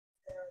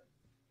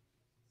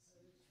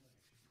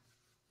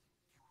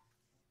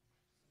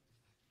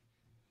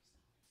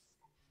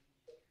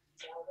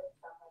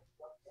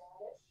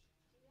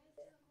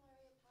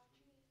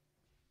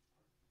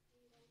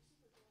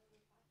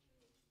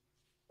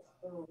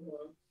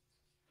Mhm.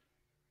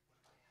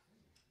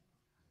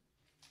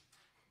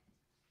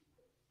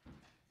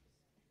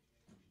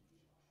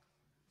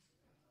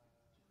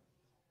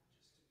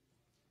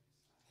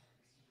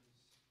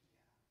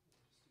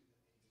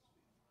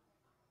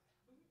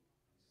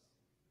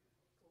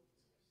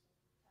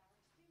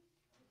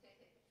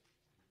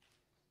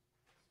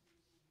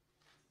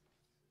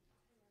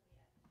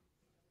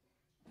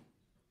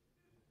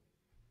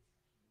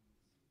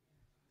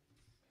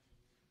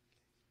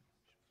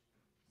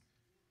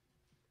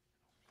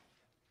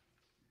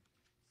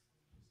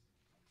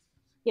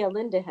 Yeah,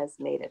 Linda has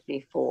made it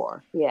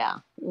before. Yeah.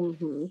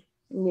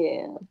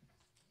 Yeah.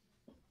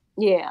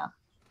 Yeah.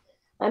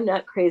 I'm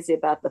not crazy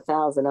about the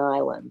Thousand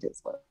Island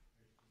as well.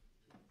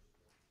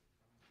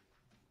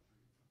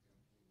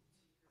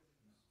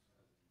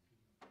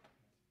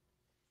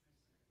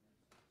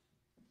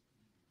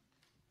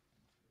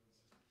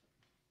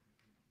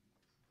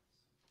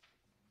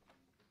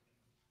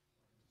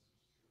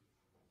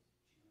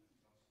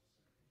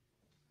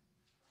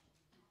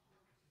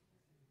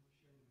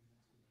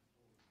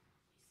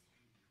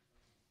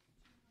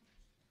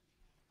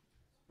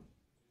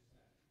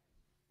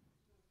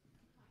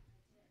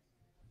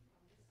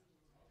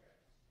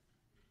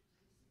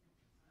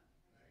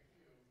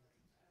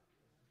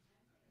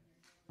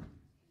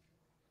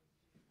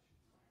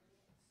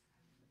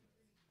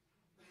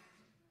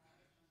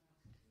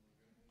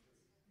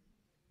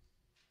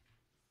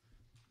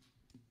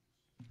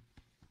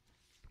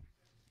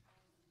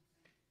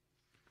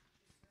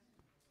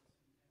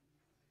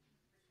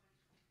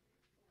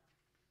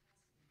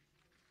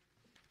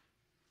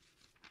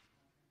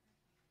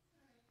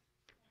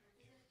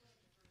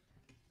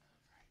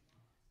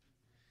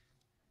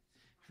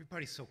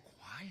 Everybody's so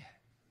quiet.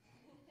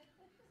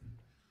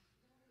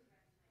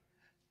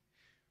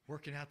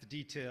 Working out the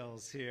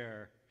details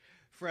here.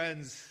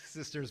 Friends,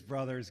 sisters,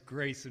 brothers,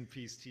 grace and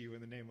peace to you in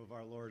the name of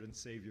our Lord and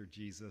Savior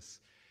Jesus.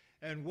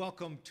 And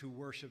welcome to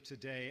worship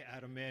today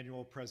at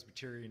Emmanuel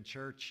Presbyterian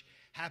Church.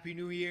 Happy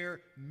New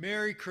Year.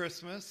 Merry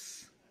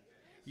Christmas.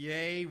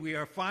 Yay, we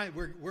are fine.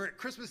 We're at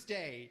Christmas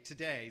Day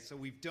today. So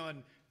we've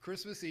done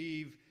Christmas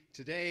Eve.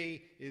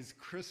 Today is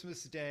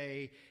Christmas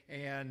Day,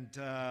 and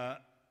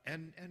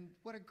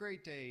what a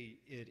great day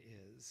it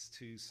is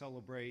to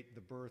celebrate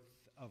the birth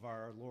of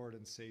our Lord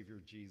and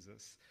Savior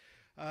Jesus.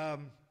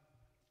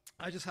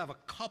 I just have a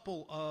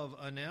couple of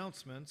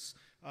announcements.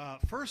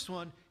 First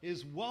one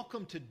is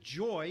welcome to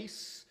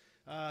Joyce.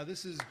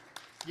 This is,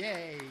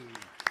 yay.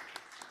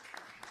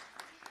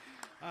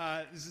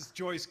 This is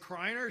Joyce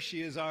Kreiner.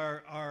 She is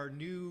our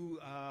new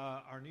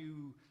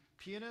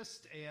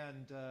pianist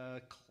and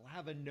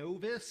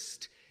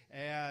clavinovist,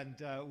 and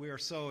we are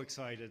so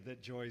excited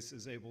that Joyce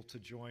is able to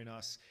join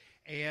us.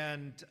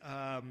 And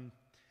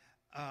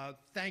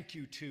thank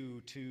you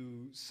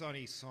to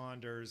Sonny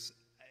Saunders.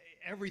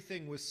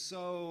 Everything was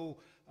so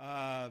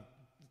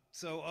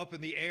up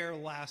in the air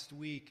last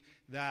week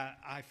that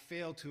I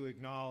failed to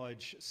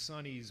acknowledge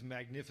Sonny's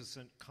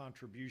magnificent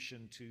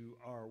contribution to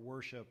our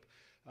worship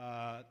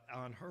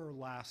on her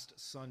last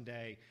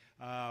Sunday.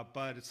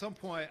 But at some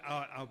point,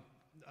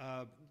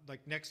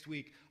 like next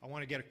week, I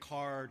want to get a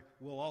card.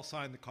 We'll all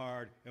sign the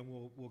card, and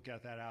we'll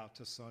get that out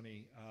to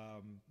Sonny.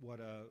 What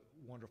a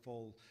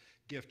wonderful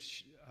gift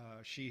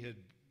she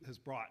has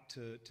brought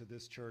to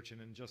this church,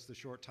 and in just the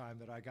short time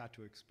that I got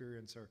to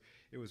experience her,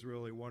 it was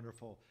really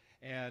wonderful,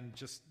 and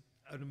just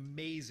an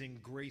amazing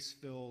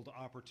grace-filled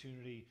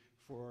opportunity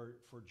for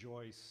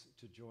Joyce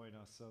to join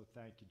us. So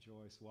thank you,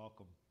 Joyce.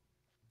 Welcome.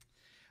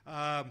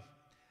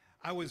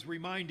 I was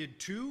reminded,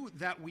 too,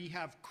 that we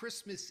have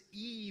Christmas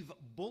Eve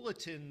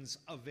bulletins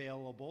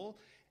available,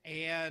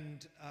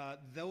 and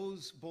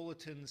those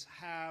bulletins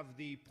have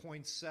the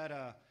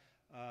poinsettia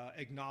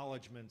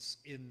acknowledgments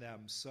in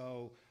them.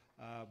 So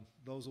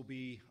those will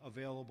be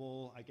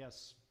available, I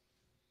guess,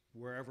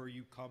 wherever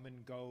you come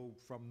and go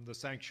from the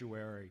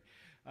sanctuary.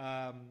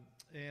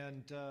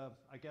 And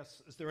I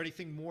guess, is there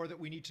anything more that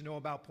we need to know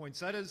about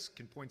poinsettias?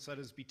 Can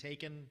poinsettias be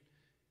taken?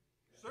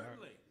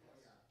 Certainly.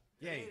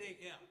 Yay.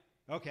 Yeah.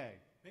 Okay.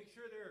 Make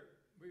sure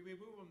we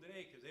remove them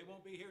today because they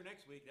won't be here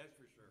next week, that's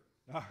for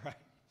sure. All right.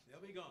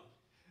 They'll be gone.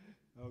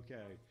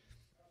 Okay.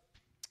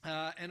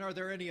 And are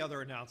there any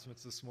other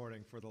announcements this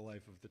morning for the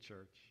life of the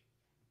church?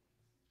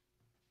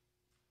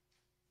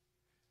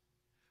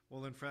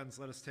 Well then, friends,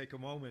 let us take a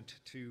moment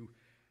to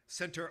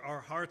center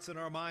our hearts and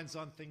our minds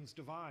on things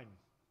divine.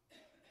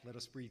 Let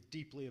us breathe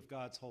deeply of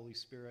God's Holy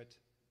Spirit.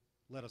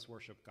 Let us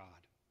worship God.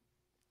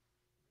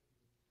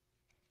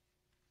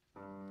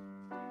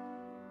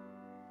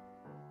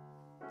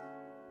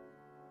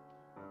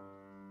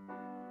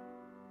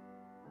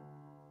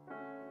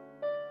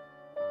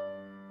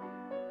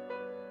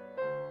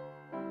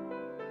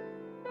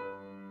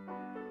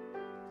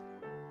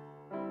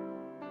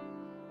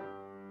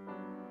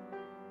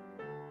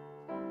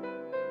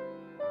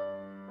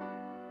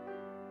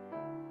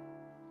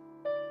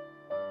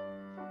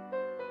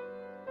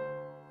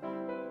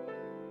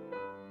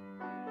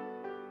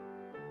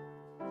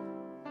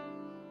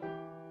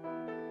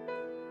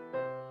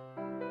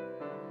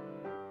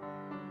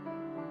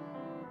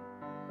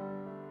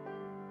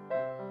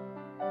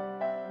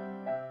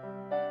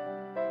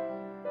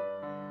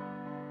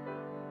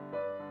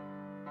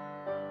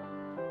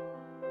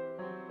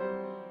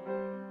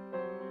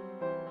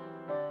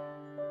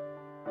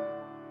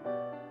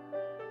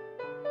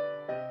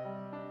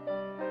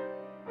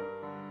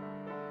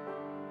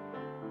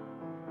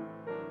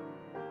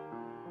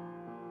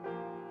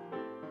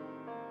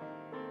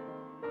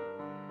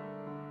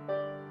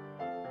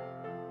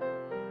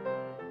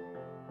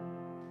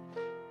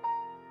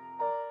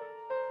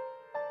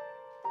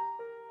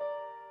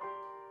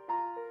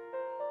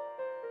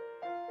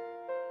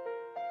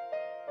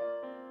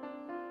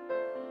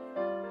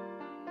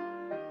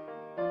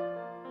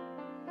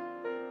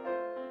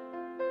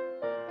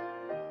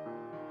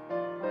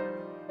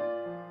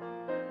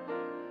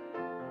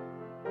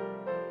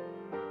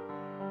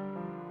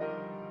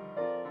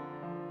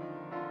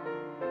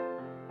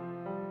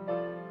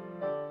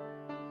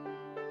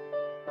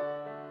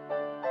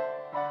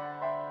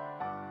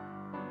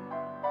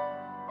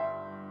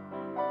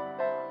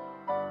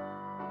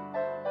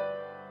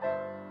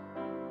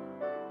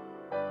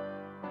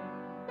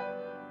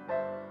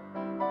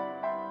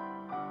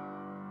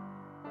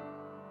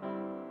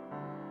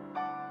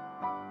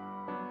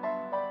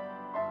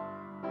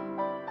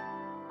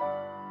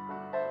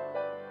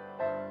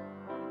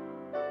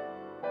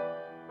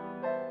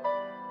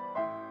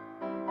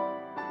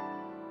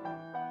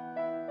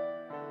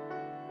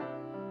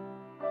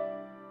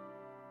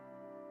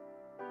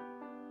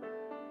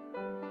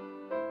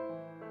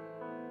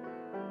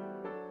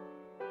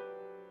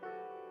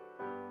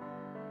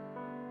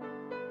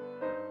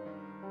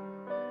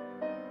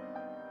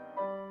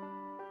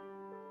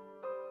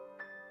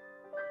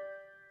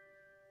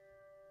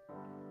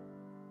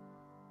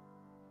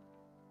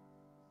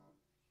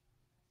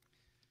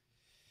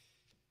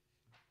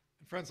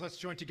 Friends, let's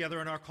join together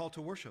in our call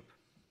to worship.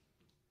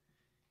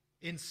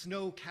 In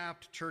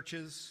snow-capped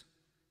churches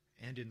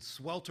and in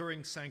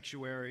sweltering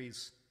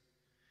sanctuaries,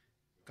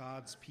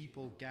 God's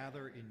people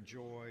gather in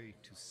joy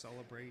to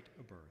celebrate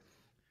a birth.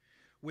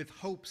 With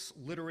hopes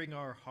littering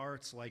our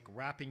hearts like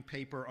wrapping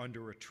paper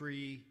under a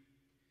tree,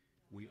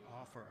 we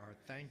offer our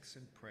thanks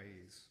and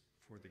praise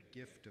for the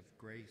gift of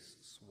grace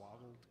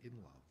swaddled in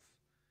love.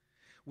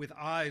 With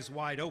eyes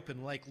wide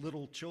open like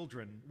little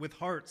children, with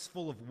hearts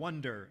full of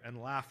wonder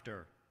and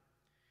laughter,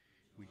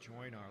 we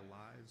join our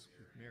lives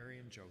with Mary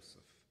and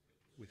Joseph,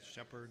 with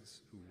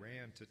shepherds who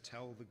ran to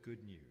tell the good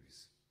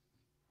news.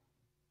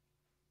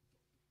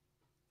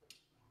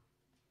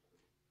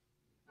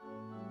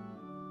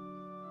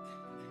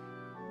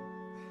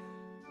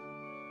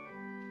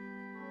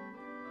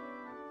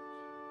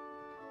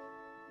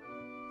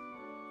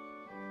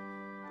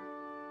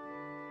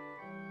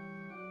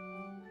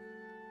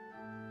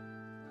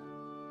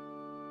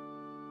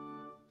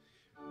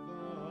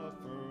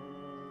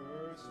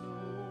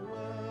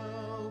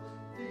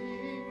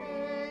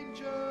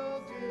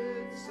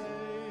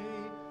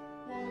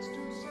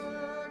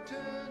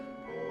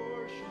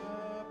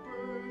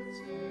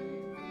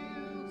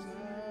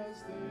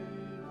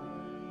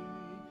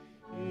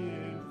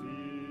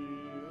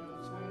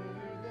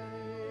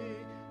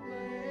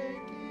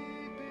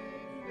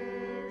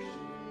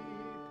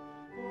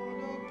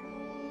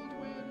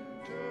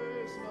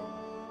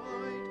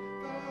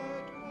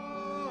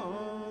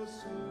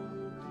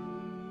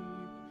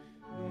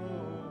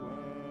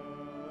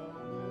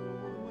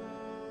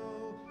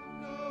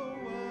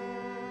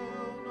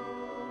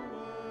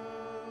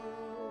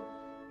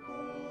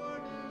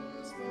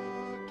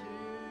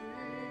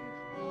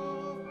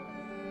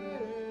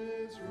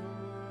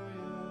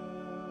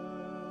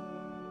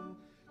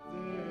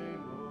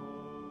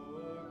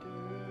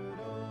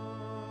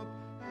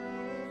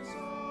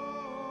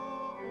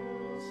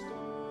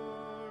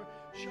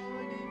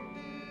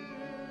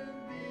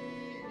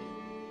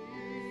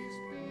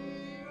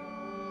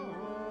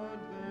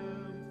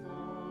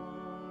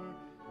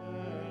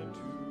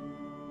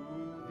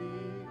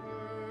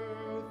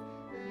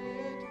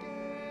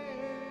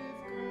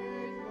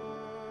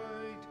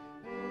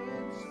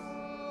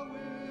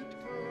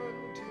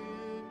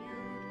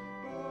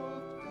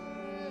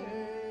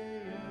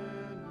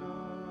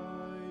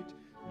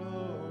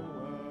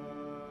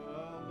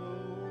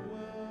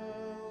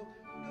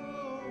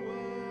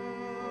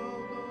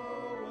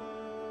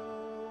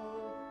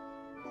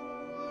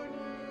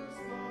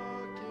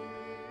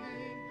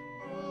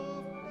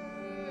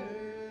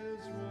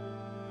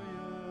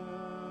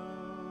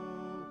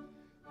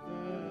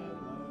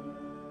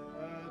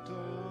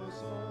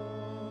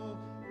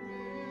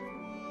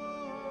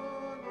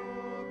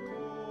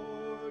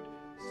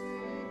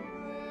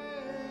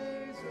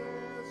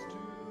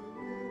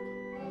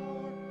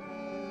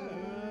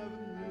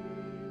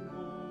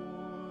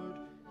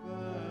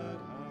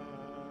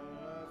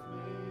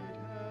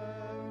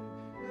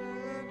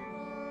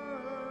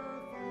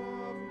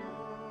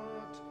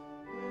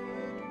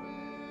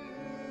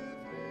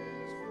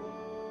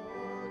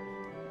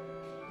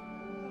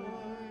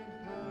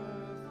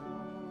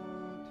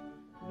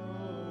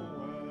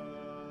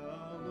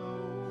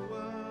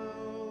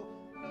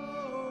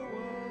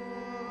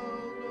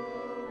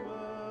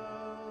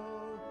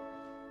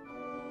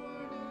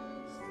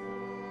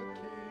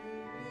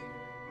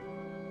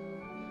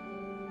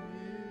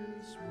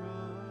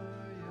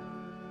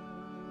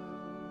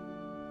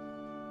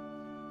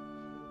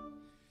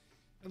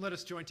 And let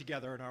us join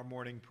together in our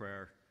morning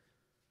prayer.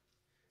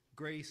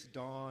 Grace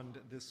dawned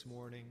this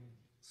morning,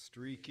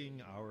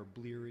 streaking our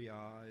bleary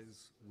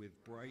eyes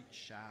with bright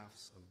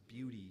shafts of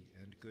beauty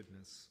and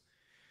goodness.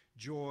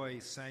 Joy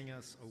sang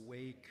us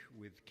awake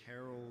with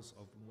carols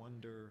of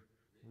wonder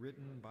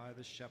written by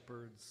the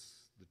shepherds,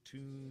 the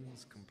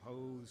tunes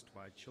composed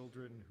by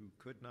children who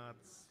could not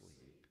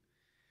sleep.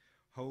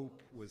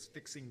 Hope was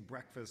fixing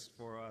breakfast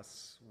for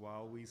us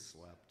while we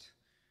slept,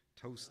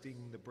 toasting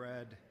the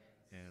bread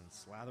and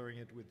slathering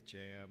it with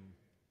jam,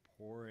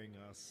 pouring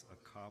us a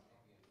cup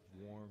of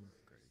warm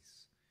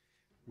grace.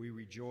 We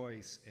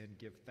rejoice and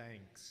give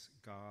thanks,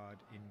 God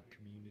in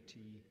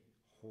community,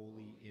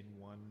 holy in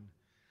one,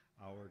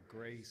 our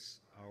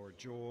grace, our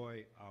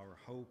joy, our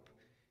hope,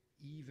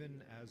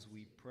 even as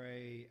we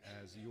pray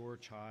as your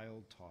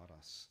child taught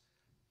us.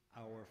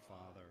 Our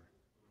Father,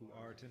 who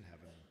art in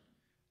heaven,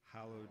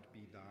 hallowed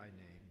be thy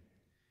name.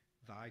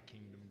 Thy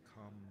kingdom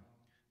come,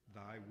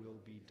 thy will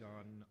be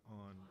done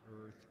on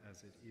earth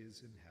as it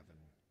is in heaven.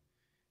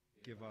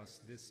 Give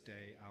us this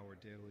day our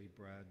daily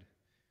bread,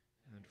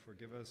 and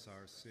forgive us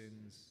our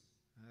sins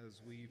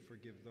as we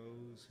forgive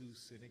those who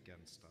sin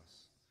against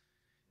us.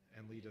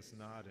 And lead us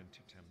not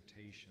into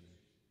temptation,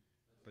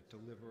 but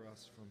deliver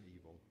us from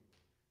evil.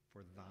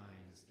 For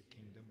thine is the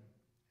kingdom,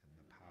 and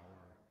the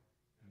power,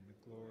 and the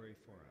glory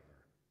forever.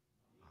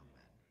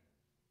 Amen.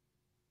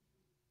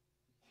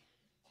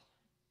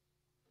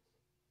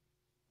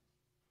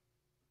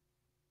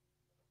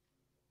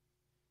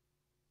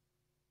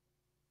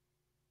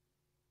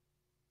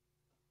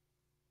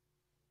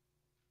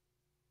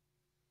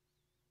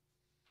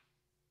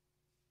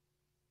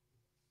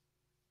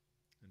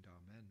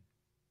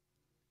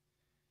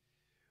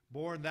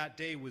 Born that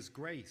day was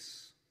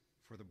grace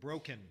for the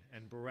broken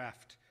and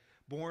bereft.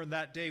 Born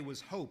that day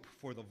was hope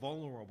for the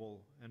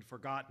vulnerable and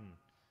forgotten.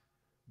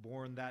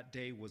 Born that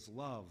day was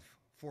love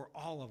for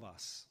all of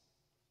us.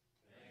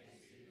 Thanks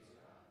be to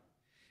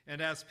God.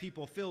 And as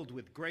people filled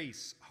with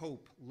grace,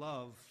 hope,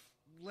 love,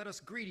 let us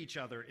greet each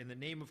other in the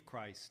name of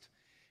Christ.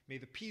 May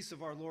the peace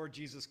of our Lord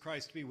Jesus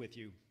Christ be with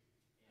you. And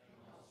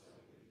also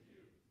with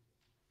you.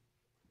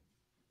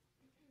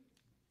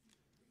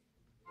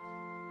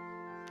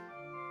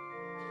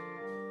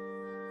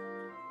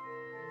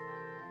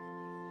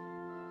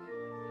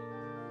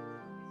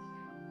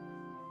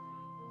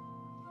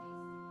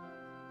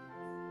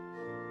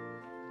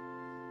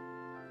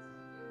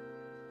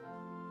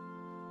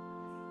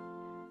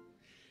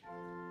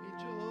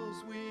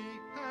 Angels we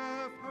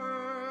have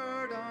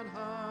heard on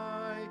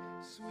high,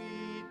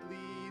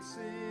 sweetly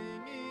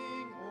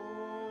singing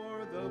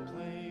o'er the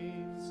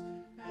plains,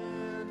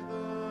 and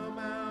the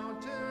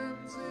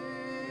mountains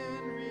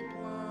in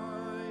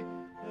reply,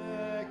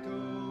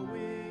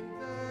 echoing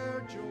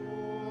their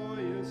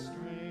joyous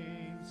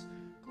strains.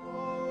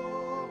 Gloria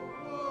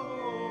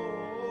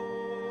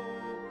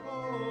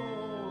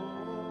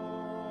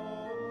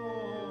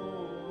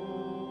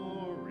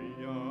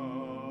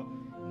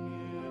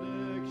in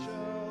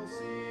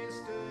excelsis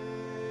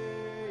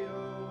Deo.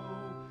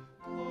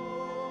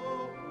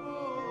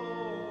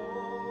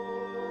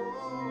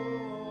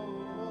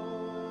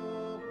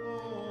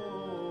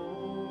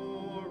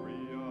 Gloria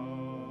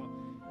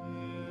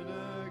in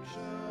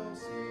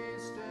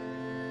excelsis Deo.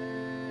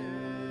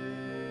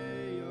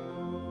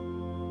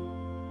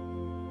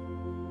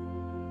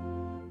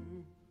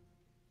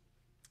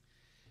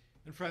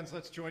 And friends,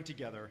 let's join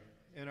together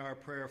in our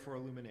prayer for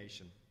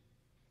illumination.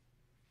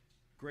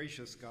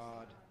 Gracious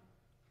God,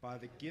 by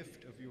the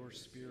gift of your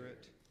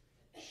Spirit,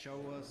 show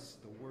us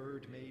the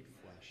Word made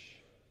flesh,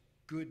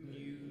 good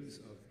news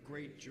of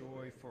great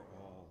joy for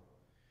all,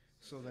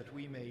 so that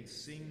we may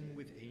sing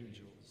with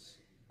angels,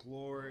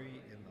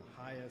 glory in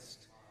the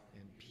highest,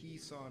 and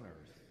peace on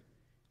earth,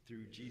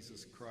 through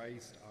Jesus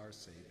Christ our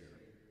Savior.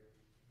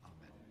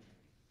 Amen.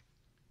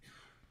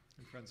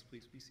 And friends,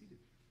 please be seated.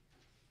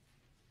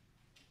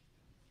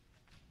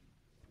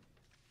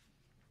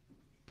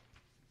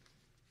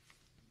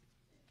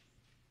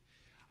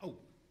 Oh,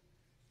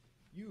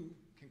 you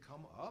can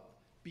come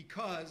up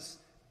because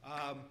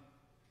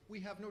we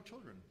have no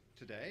children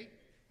today.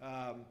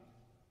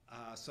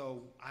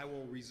 So I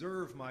will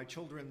reserve my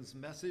children's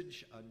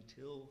message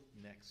until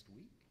next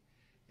week.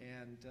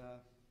 And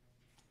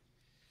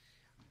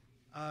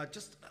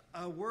just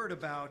a word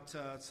about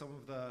some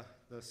of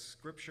the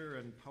scripture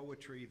and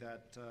poetry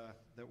that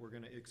we're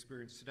going to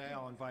experience today.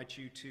 I'll invite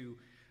you to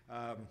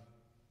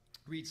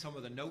read some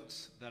of the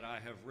notes that I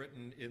have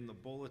written in the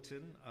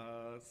bulletin.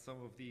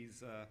 Some of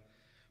these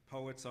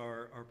poets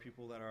are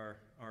people that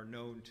are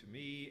known to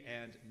me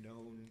and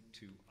known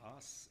to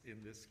us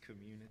in this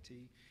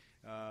community.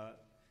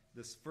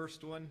 This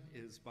first one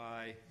is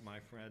by my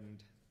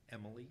friend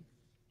Emily.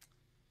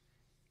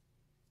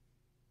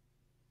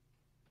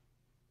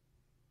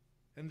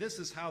 And this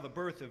is how the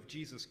birth of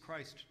Jesus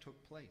Christ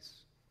took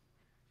place.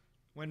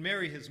 When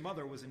Mary, his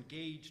mother, was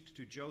engaged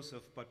to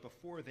Joseph, but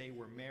before they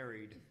were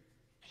married,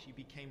 she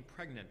became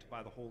pregnant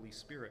by the Holy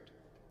Spirit.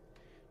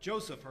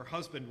 Joseph, her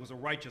husband, was a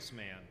righteous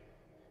man.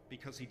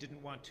 Because he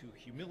didn't want to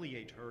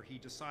humiliate her, he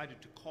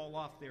decided to call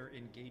off their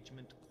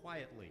engagement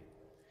quietly.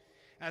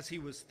 As he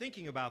was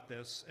thinking about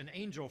this, an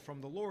angel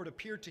from the Lord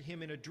appeared to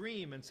him in a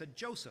dream and said,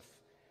 "Joseph,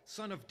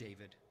 son of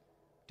David,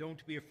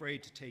 don't be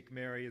afraid to take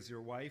Mary as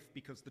your wife,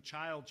 because the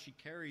child she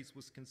carries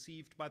was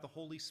conceived by the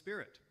Holy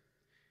Spirit.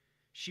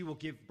 She will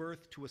give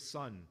birth to a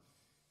son,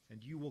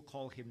 and you will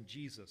call him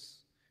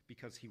Jesus,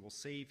 because he will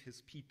save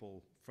his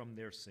people from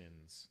their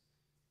sins."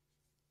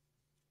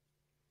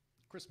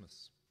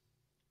 Christmas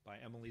by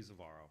Emily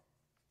Zavarro.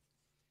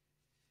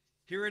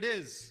 Here it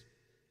is,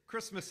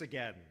 Christmas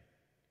again,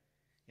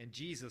 and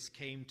Jesus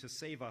came to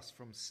save us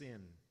from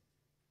sin.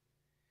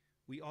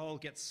 We all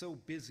get so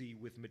busy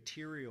with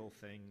material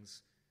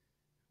things,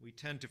 we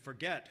tend to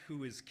forget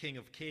who is King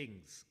of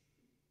Kings.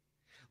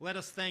 Let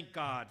us thank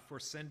God for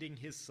sending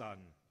his Son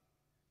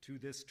to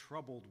this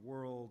troubled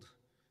world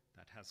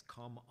that has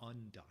come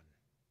undone.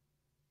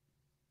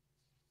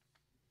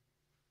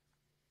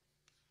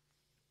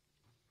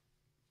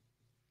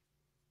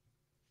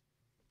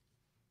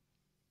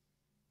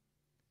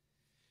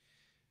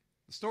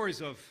 The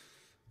stories of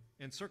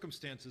and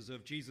circumstances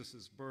of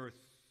Jesus' birth,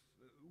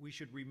 we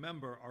should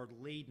remember, are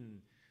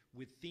laden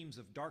with themes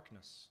of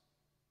darkness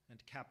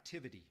and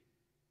captivity.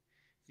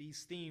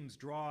 These themes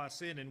draw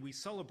us in, and we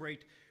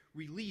celebrate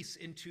release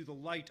into the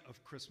light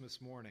of Christmas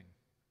morning.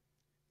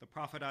 The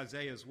prophet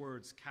Isaiah's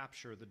words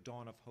capture the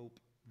dawn of hope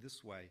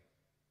this way.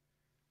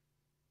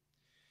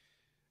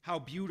 How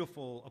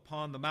beautiful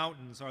upon the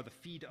mountains are the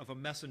feet of a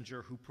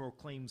messenger who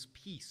proclaims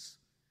peace,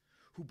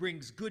 who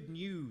brings good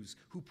news,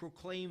 who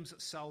proclaims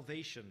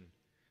salvation,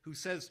 who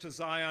says to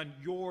Zion,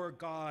 "Your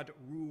God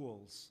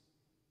rules."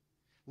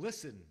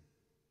 Listen,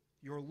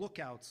 your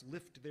lookouts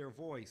lift their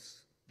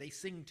voice. They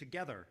sing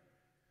together.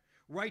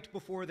 Right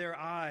before their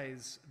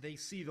eyes, they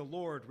see the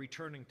Lord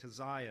returning to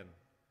Zion.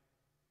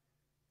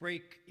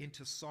 Break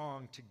into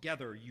song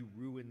together, you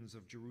ruins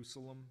of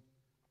Jerusalem.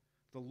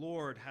 The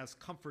Lord has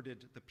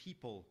comforted the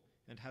people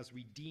and has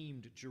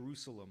redeemed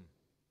Jerusalem.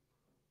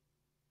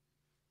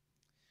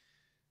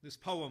 This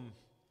poem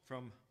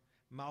from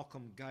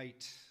Malcolm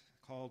Guite,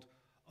 called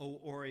O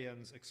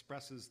Oriens,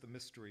 expresses the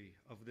mystery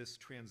of this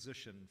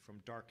transition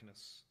from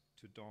darkness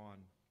to dawn.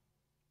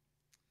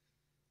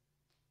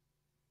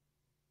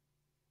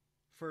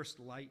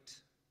 First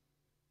light,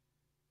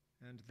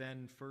 and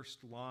then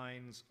first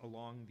lines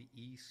along the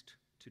east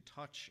to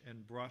touch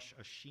and brush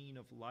a sheen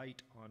of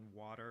light on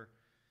water,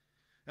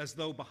 as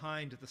though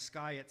behind the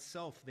sky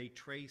itself they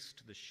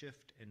traced the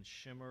shift and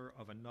shimmer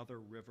of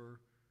another river,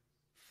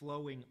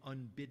 flowing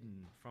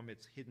unbidden from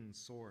its hidden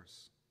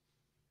source.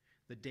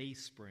 The day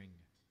spring,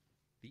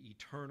 the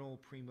eternal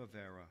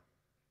primavera.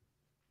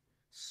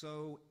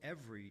 So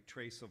every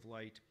trace of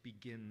light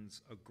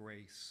begins a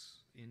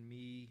grace, in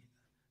me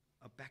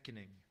a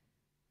beckoning.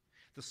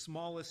 The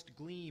smallest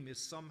gleam is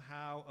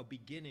somehow a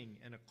beginning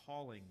and a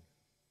calling.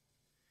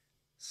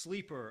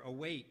 Sleeper,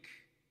 awake,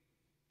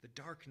 the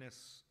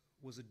darkness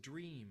was a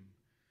dream,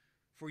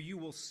 for you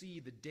will see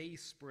the day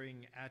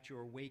spring at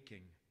your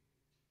waking.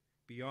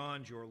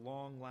 Beyond your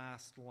long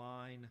last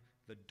line,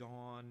 the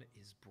dawn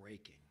is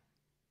breaking.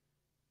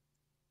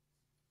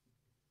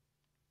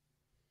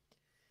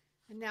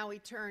 And now we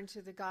turn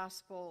to the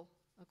Gospel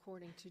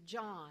according to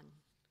John,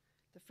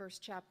 the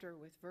first chapter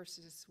with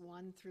verses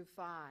 1 through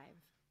 5.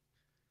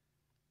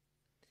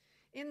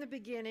 In the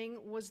beginning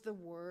was the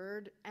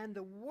Word, and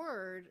the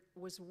Word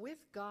was with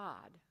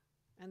God,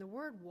 and the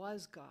Word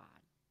was God.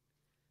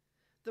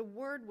 The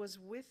Word was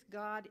with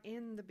God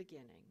in the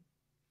beginning.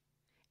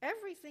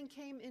 Everything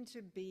came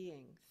into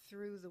being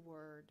through the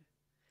Word,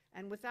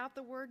 and without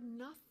the Word,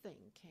 nothing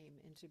came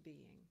into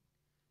being.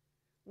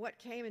 What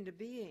came into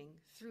being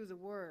through the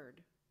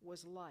Word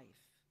was life,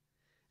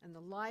 and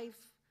the life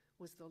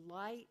was the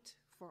light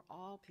for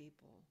all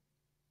people.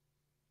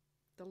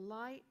 The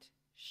light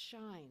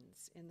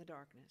shines in the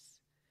darkness,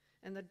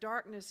 and the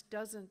darkness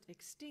doesn't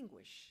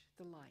extinguish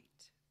the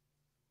light.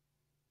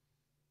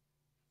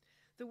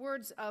 The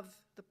words of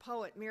the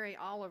poet Mary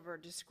Oliver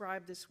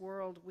describe this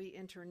world we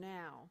enter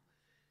now,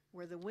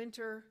 where the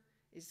winter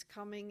is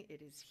coming,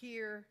 it is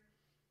here,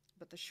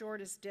 but the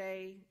shortest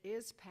day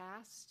is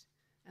past,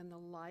 and the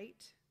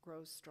light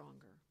grows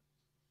stronger.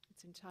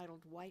 It's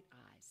entitled White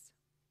Eyes.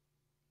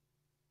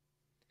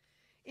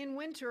 In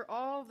winter,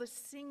 all the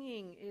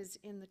singing is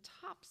in the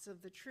tops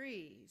of the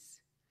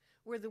trees,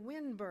 where the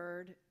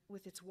windbird,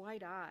 with its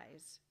white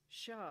eyes,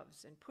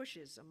 shoves and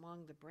pushes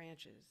among the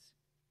branches.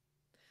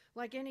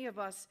 Like any of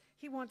us,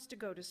 he wants to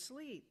go to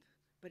sleep,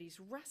 but he's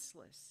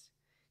restless.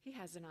 He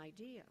has an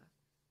idea,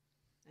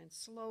 and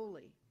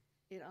slowly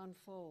it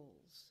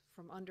unfolds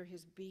from under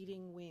his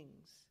beating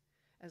wings,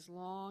 as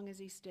long as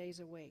he stays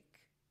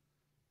awake.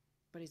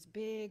 But his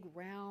big,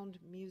 round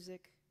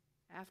music,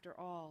 after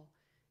all,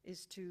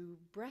 is too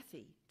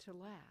breathy to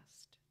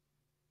last.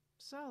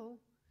 So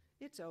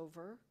it's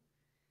over.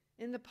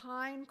 In the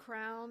pine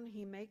crown,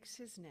 he makes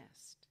his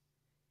nest.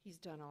 He's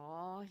done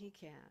all he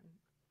can.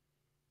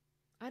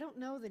 I don't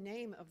know the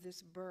name of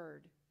this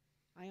bird.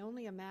 I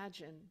only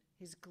imagine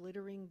his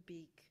glittering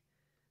beak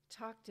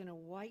tucked in a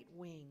white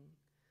wing,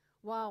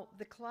 while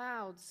the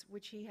clouds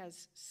which he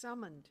has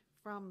summoned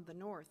from the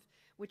north,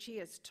 which he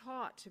has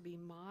taught to be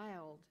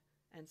mild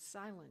and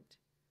silent,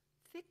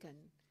 thicken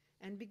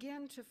and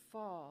begin to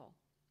fall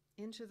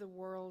into the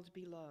world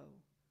below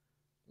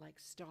like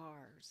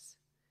stars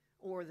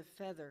or the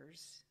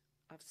feathers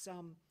of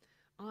some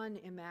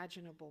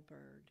unimaginable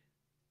bird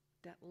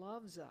that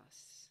loves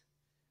us,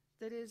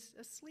 that is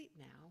asleep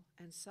now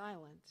and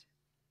silent,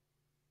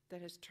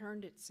 that has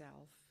turned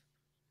itself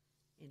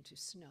into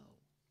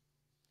snow.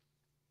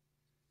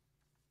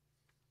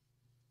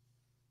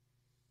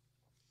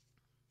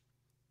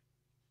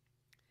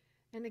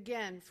 And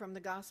again from the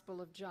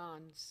Gospel of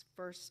John's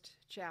first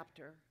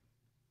chapter.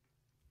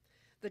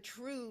 The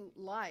true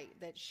light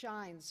that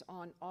shines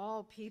on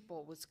all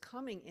people was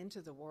coming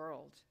into the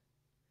world.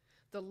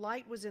 The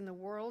light was in the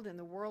world, and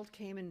the world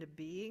came into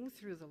being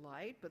through the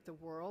light, but the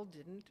world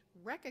didn't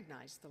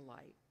recognize the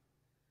light.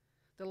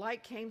 The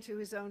light came to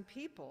his own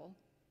people,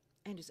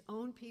 and his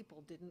own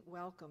people didn't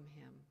welcome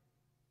him.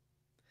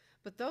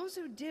 But those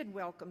who did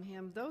welcome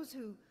him, those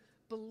who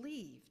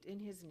believed in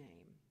his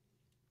name,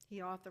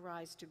 he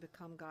authorized to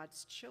become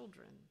God's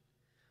children,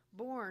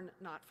 born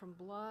not from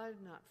blood,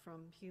 not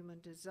from human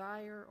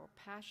desire or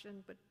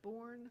passion, but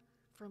born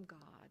from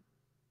God.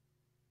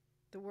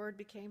 The Word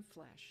became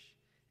flesh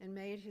and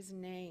made his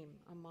name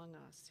among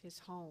us, his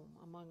home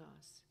among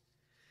us.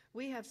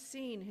 We have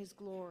seen his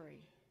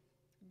glory,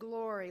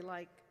 glory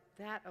like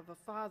that of a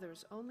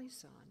Father's only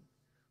Son,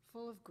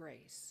 full of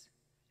grace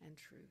and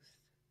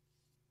truth.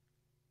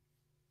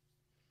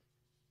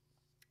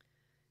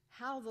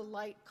 How the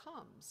Light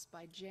Comes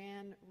by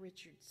Jan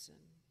Richardson.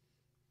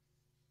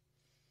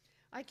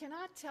 I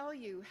cannot tell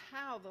you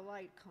how the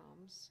light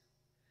comes,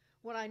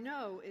 What I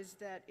know is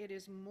that it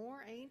is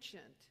more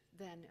ancient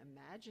than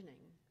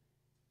imagining,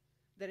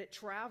 that it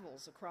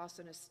travels across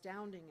an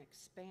astounding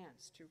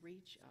expanse to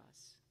reach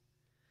us,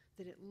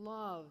 that it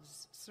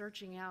loves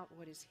searching out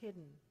what is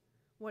hidden,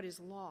 what is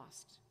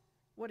lost,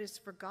 what is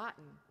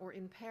forgotten or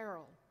in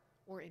peril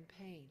or in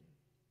pain,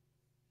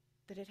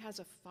 that it has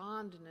a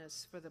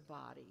fondness for the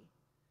body,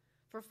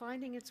 for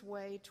finding its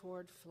way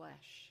toward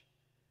flesh,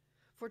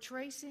 for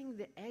tracing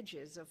the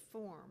edges of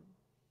form,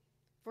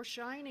 for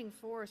shining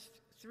forth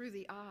through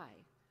the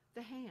eye,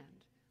 the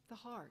hand, the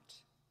heart.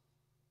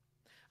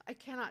 I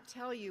cannot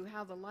tell you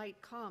how the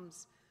light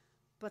comes,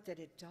 but that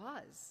it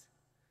does,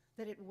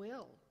 that it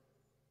will,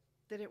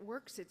 that it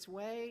works its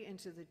way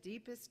into the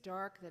deepest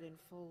dark that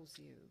enfolds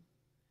you,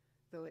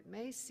 though it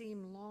may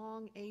seem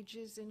long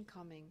ages in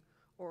coming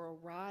or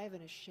arrive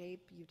in a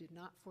shape you did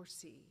not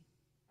foresee.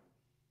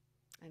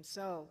 And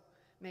so,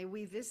 may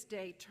we this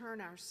day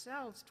turn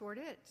ourselves toward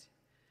it.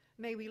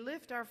 May we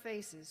lift our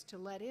faces to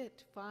let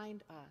it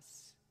find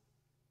us.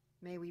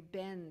 May we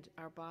bend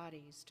our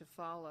bodies to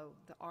follow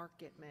the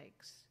arc it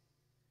makes.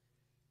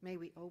 May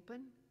we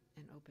open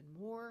and open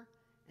more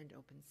and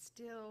open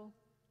still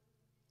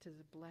to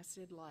the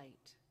blessed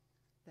light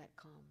that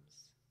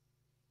comes.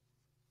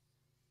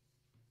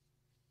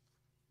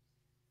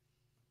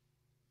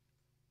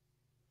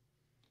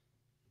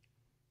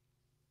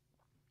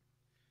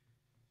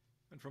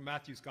 And from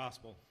Matthew's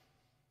Gospel.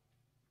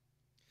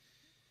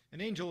 An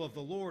angel of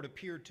the Lord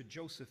appeared to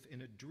Joseph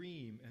in a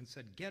dream and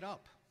said, "Get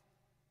up,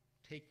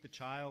 take the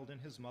child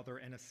and his mother,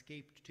 and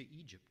escape to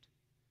Egypt.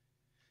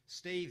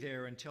 Stay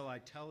there until I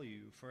tell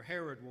you, for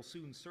Herod will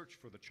soon search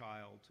for the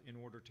child in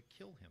order to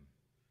kill him."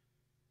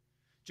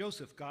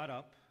 Joseph got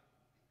up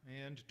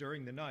and,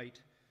 during the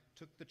night,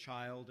 took the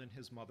child and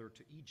his mother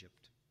to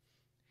Egypt.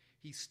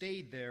 He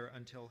stayed there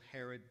until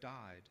Herod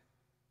died.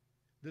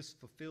 This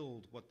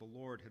fulfilled what the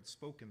Lord had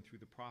spoken through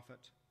the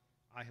prophet,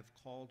 "I have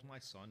called my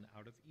son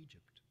out of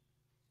Egypt."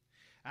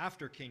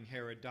 After King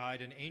Herod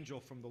died, an angel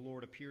from the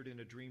Lord appeared in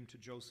a dream to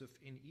Joseph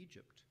in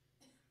Egypt.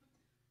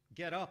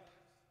 "Get up,"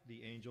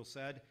 the angel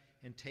said,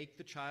 "and take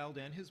the child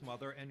and his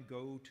mother and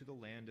go to the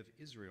land of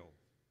Israel.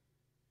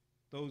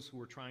 Those who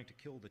were trying to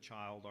kill the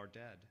child are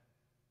dead."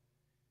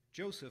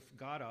 Joseph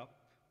got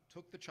up,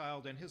 took the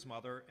child and his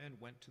mother, and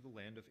went to the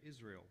land of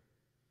Israel.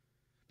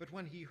 But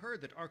when he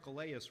heard that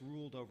Archelaus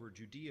ruled over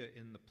Judea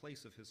in the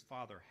place of his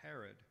father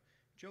Herod,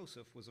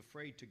 Joseph was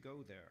afraid to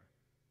go there.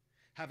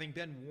 Having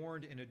been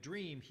warned in a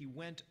dream, he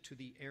went to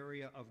the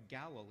area of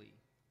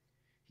Galilee.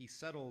 He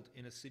settled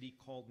in a city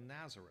called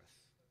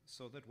Nazareth,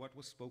 so that what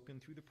was spoken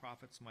through the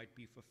prophets might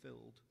be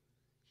fulfilled.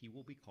 He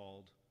will be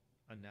called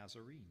a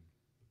Nazarene.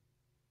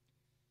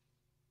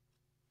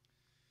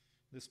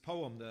 This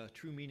poem, The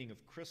True Meaning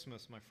of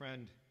Christmas, my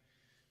friend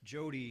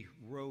Jody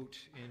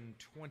wrote in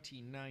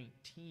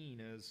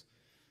 2019 as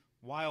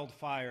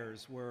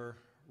wildfires were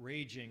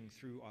raging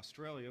through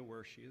Australia,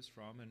 where she is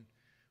from and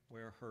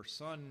where her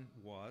son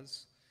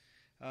was.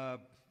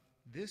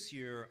 This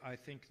year, I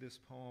think this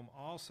poem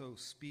also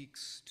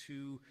speaks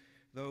to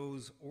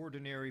those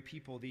ordinary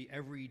people, the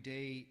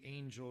everyday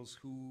angels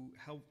who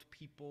helped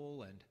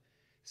people and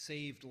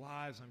saved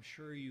lives. I'm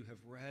sure you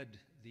have read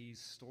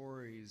these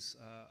stories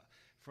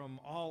from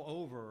all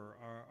over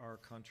our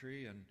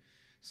country, and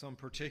some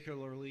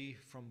particularly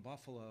from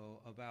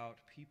Buffalo,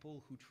 about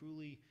people who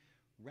truly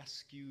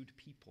rescued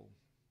people,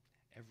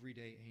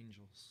 everyday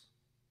angels.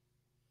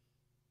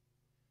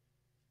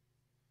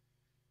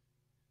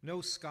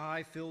 No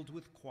sky filled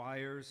with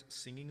choirs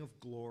singing of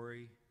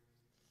glory,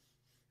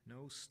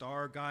 no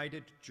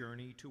star-guided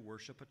journey to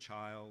worship a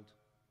child,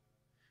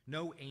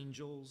 no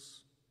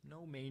angels,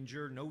 no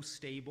manger, no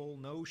stable,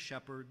 no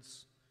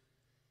shepherds,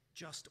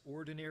 just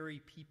ordinary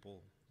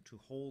people to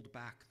hold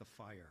back the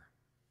fire.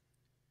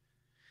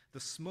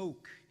 The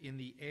smoke in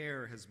the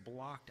air has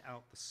blocked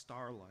out the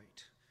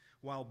starlight,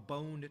 while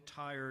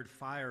bone-tired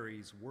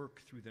fireys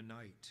work through the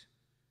night.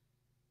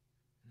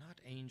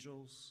 Not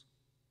angels,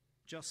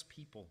 just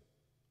people,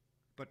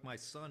 but my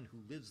son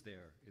who lives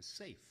there is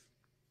safe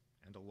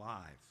and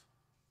alive.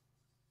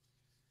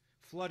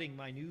 Flooding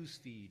my news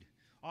feed,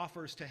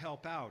 offers to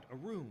help out, a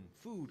room,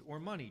 food, or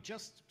money.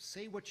 Just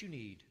say what you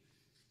need.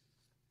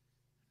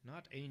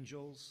 Not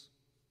angels,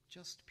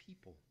 just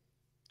people,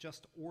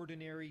 just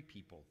ordinary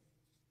people.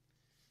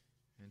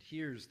 And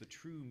here's the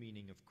true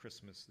meaning of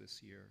Christmas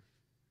this year.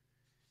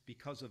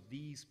 Because of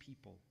these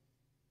people,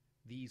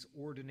 these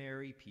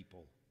ordinary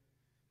people,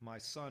 my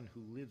son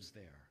who lives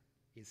there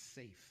is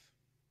safe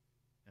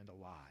and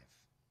alive.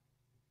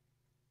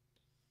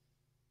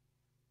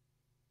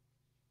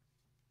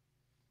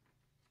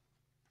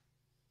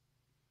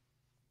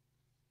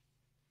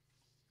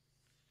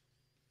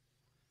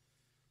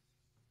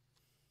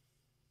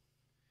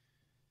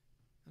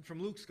 And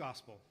from Luke's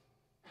Gospel.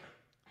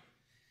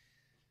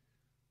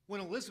 When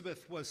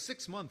Elizabeth was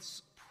 6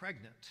 months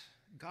pregnant,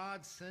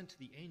 God sent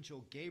the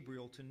angel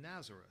Gabriel to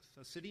Nazareth,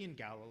 a city in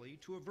Galilee,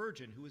 to a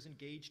virgin who was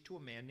engaged to a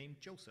man named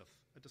Joseph,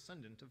 a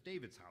descendant of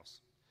David's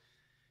house.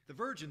 The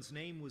virgin's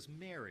name was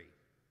Mary.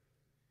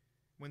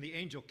 When the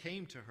angel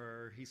came to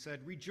her, he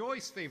said,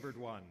 "Rejoice, favored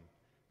one,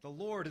 the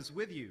Lord is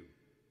with you."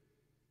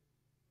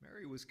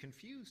 Mary was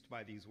confused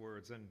by these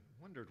words and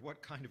wondered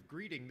what kind of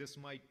greeting this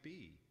might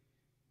be.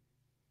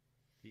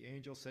 The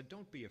angel said,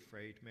 "Don't be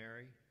afraid,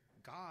 Mary.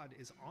 God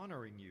is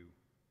honoring you.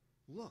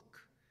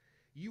 Look,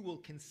 you will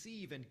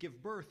conceive and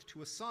give birth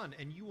to a son,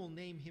 and you will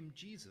name him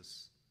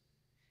Jesus.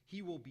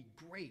 He will be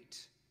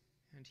great,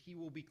 and he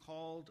will be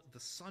called the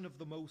Son of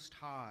the Most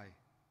High.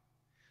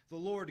 The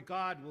Lord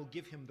God will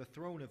give him the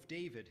throne of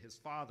David, his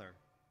father.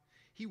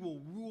 He will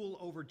rule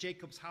over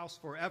Jacob's house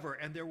forever,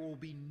 and there will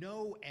be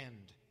no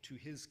end to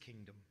his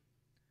kingdom."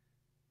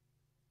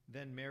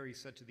 Then Mary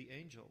said to the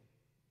angel,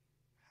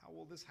 "How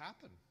will this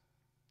happen?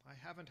 I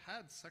haven't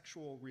had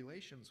sexual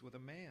relations with a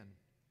man."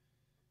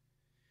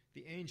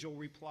 The angel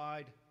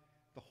replied,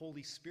 "The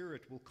Holy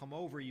Spirit will come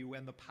over you,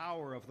 and the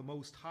power of the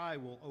Most High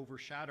will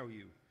overshadow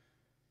you.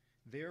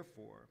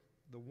 Therefore,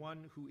 the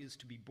one who is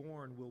to be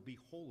born will be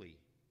holy.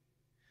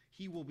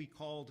 He will be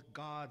called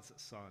God's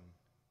Son.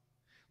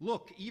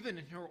 Look, even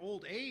in her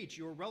old age,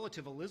 your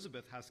relative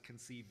Elizabeth has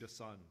conceived a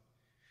son.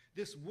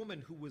 This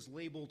woman who was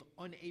labeled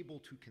unable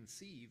to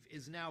conceive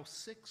is now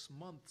 6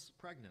 months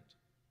pregnant.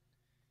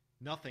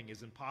 Nothing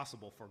is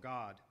impossible for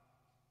God."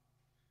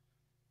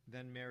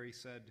 Then Mary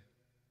said,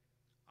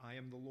 "I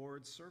am the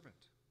Lord's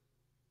servant.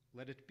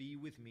 Let it be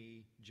with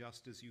me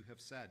just as you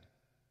have said."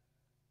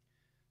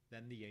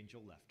 Then the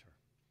angel left her.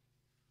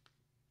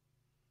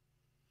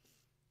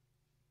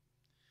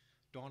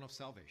 Dawn of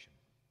Salvation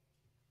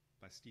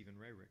by Stephen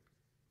Rayrick.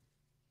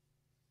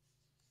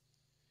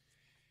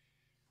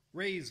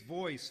 Raise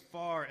voice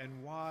far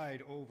and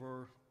wide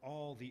over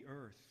all the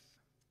earth.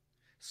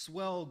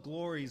 Swell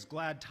glory's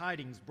glad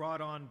tidings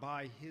brought on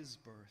by his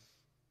birth.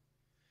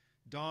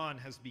 Dawn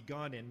has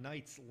begun and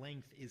night's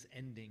length is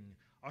ending,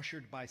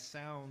 ushered by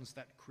sounds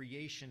that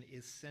creation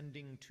is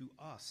sending to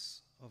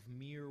us of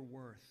mere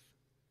worth,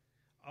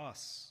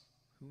 us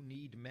who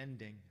need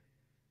mending.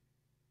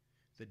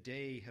 The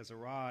day has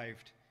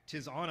arrived.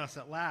 'Tis on us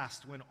at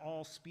last, when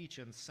all speech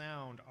and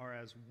sound are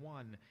as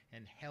one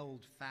and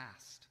held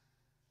fast.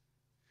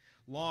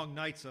 Long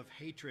nights of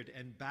hatred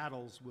and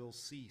battles will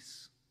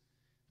cease.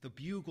 The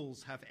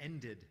bugles have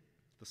ended.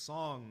 The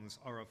songs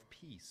are of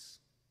peace.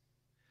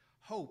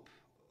 Hope,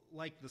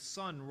 like the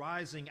sun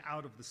rising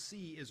out of the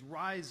sea, is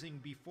rising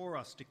before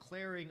us,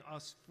 declaring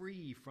us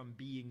free from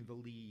being the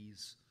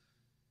lees,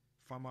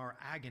 from our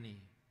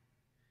agony,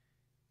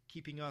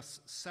 keeping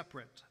us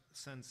separate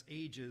since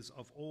ages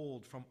of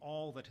old from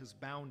all that has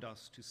bound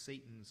us to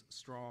Satan's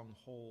strong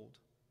hold.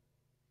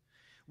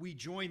 We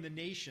join the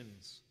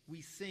nations,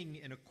 we sing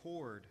in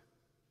accord.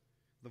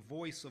 The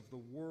voice of the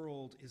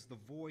world is the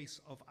voice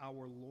of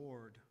our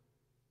Lord.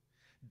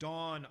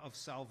 Dawn of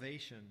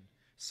salvation,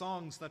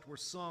 songs that were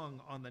sung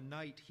on the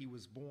night he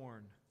was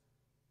born.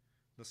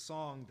 The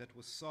song that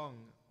was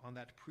sung on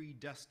that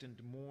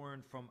predestined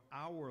morn from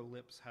our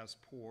lips has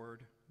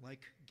poured,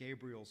 like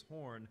Gabriel's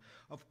horn,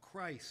 of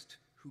Christ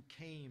who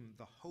came,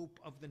 the hope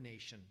of the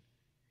nation,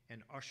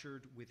 and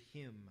ushered with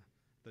him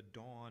the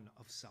dawn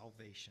of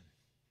salvation.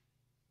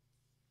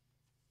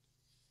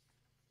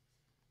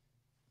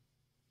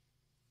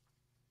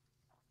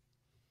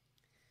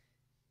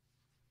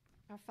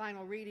 Our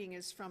final reading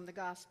is from the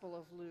Gospel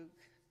of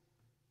Luke,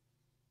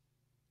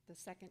 the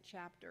 2nd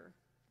chapter,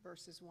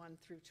 verses 1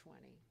 through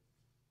 20.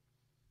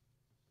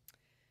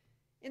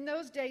 In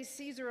those days,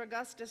 Caesar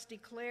Augustus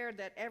declared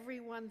that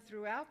everyone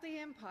throughout the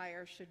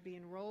empire should be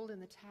enrolled in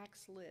the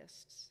tax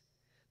lists.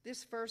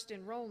 This first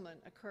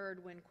enrollment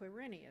occurred when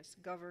Quirinius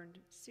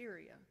governed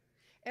Syria.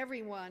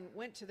 Everyone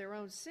went to their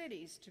own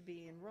cities to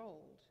be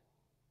enrolled.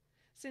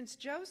 Since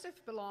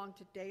Joseph belonged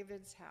to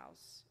David's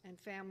house and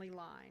family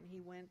line, he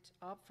went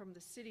up from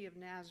the city of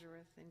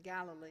Nazareth in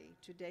Galilee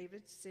to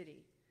David's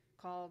city,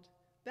 called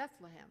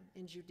Bethlehem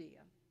in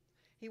Judea.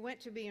 He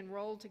went to be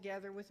enrolled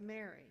together with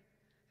Mary,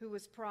 who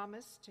was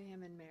promised to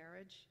him in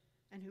marriage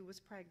and who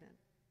was pregnant.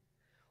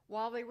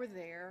 While they were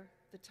there,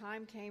 the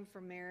time came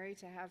for Mary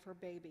to have her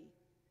baby.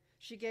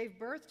 She gave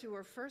birth to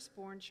her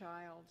firstborn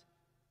child,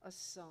 a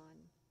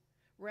son,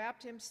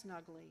 wrapped him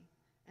snugly,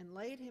 and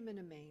laid him in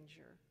a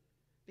manger,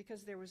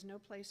 because there was no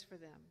place for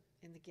them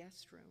in the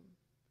guest room.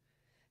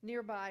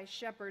 Nearby,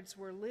 shepherds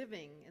were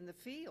living in the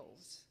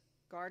fields,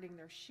 guarding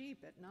their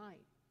sheep at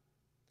night.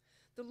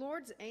 The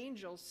Lord's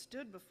angel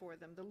stood before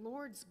them. The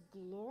Lord's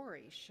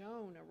glory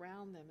shone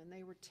around them, and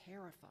they were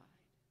terrified.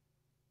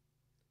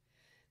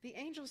 The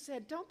angel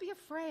said, "Don't be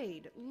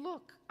afraid.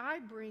 Look, I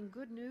bring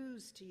good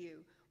news to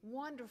you,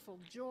 wonderful,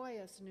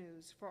 joyous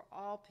news for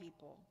all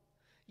people.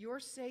 Your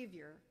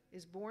Savior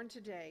is born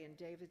today in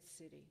David's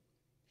city.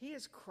 He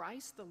is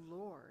Christ the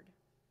Lord.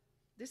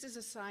 This is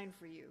a sign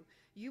for you.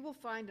 You will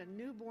find a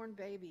newborn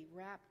baby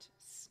wrapped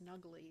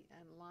snugly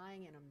and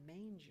lying in a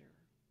manger."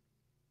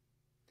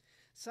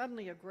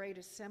 Suddenly, a great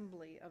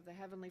assembly of the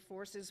heavenly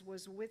forces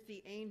was with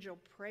the angel,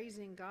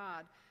 praising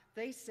God.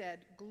 They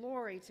said,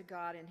 "Glory to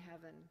God in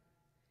heaven,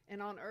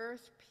 and on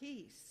earth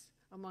peace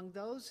among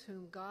those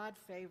whom God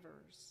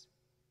favors."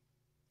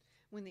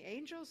 When the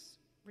angels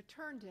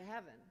returned to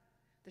heaven,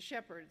 The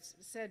shepherds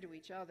said to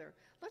each other,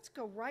 "Let's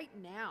go right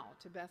now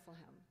to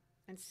Bethlehem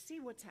and see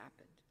what's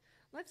happened.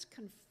 Let's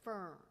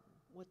confirm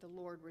what the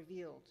Lord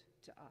revealed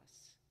to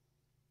us."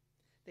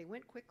 They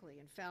went quickly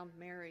and found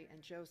Mary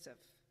and Joseph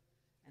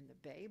and the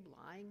babe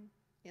lying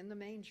in the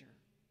manger.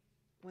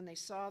 When they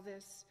saw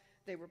this,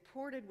 they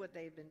reported what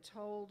they had been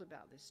told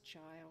about this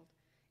child.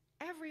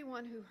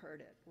 Everyone who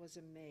heard it was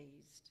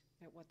amazed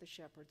at what the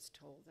shepherds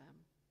told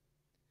them.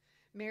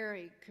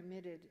 Mary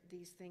committed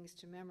these things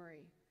to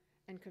memory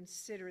and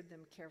considered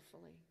them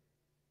carefully.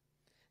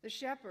 The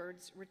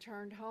shepherds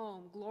returned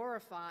home,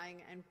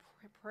 glorifying and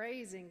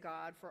praising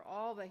God for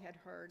all they had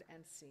heard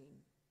and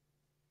seen.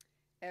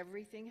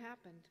 Everything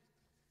happened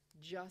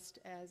just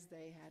as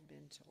they had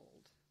been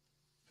told.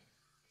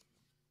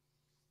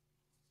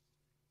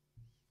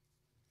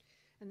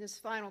 And this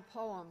final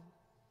poem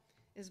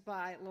is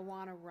by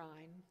Lawana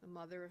Rhine, the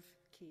mother of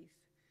Keith,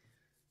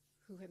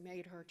 who had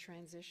made her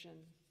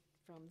transition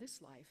from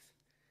this life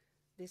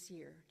this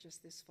year,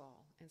 just this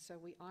fall. And so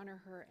we honor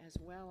her as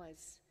well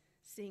as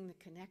seeing the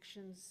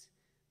connections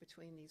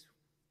between these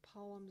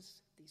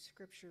poems, these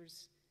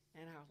scriptures,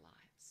 and our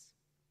lives.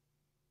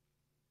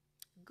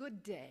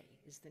 Good Day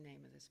is the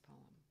name of this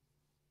poem.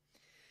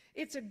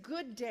 It's a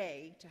good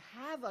day to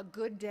have a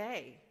good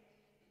day.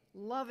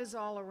 Love is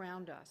all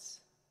around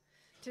us.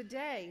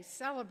 Today,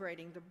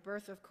 celebrating the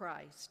birth of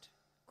Christ,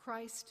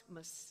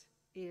 Christmas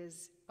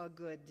is a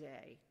good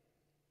day.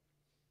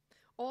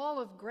 All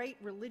of great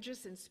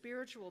religious and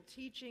spiritual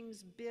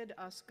teachings bid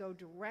us go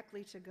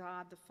directly to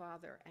God the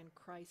Father and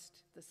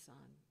Christ the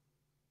Son.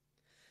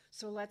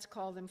 So let's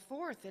call them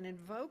forth and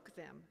invoke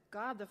them,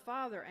 God the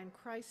Father and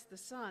Christ the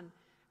Son,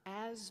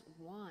 as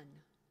one,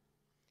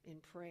 in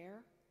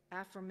prayer,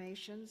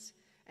 affirmations,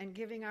 and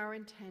giving our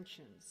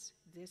intentions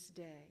this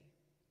day.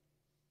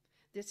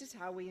 This is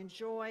how we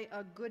enjoy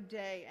a good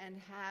day and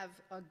have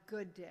a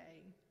good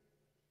day.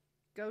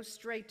 Go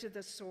straight to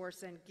the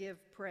source and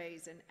give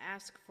praise and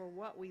ask for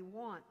what we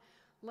want.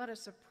 Let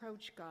us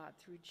approach God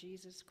through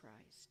Jesus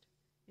Christ.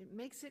 It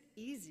makes it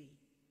easy.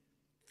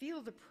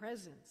 Feel the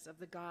presence of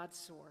the God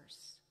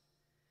source.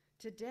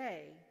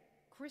 Today,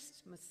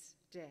 Christmas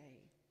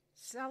Day,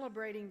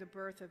 celebrating the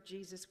birth of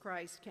Jesus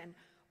Christ can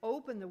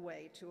open the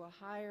way to a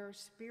higher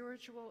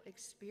spiritual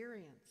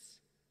experience.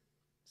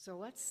 So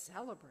let's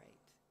celebrate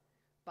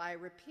by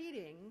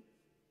repeating,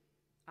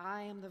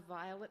 "I am the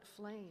violet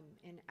flame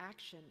in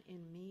action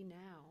in me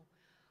now.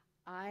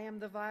 I am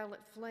the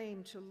violet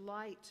flame to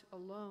light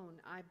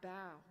alone I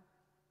bow.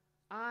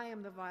 I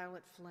am the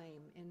violet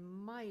flame in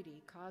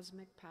mighty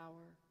cosmic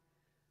power.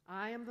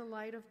 I am the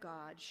light of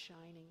God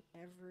shining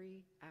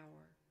every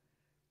hour.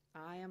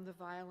 I am the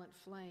violet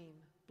flame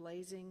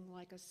blazing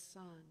like a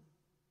sun.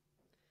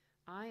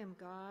 I am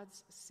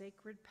God's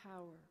sacred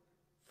power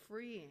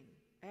freeing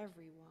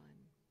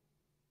everyone.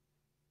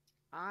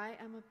 I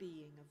am a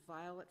being of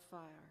violet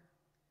fire.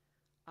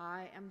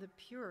 I am the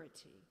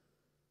purity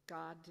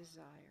God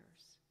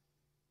desires."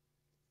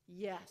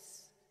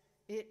 Yes,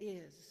 it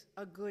is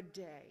a good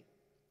day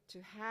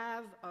to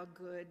have a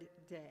good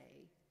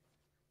day.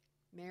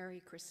 Merry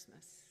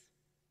Christmas.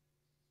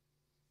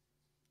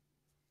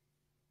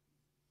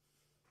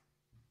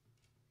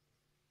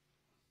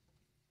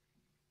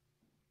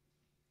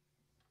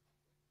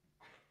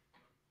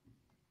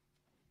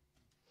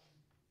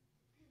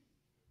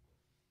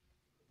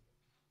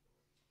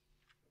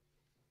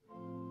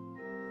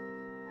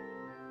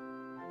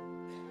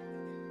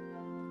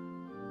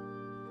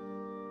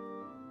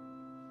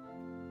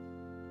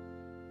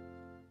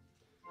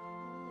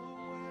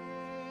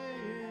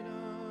 In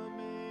a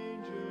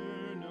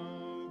manger,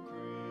 no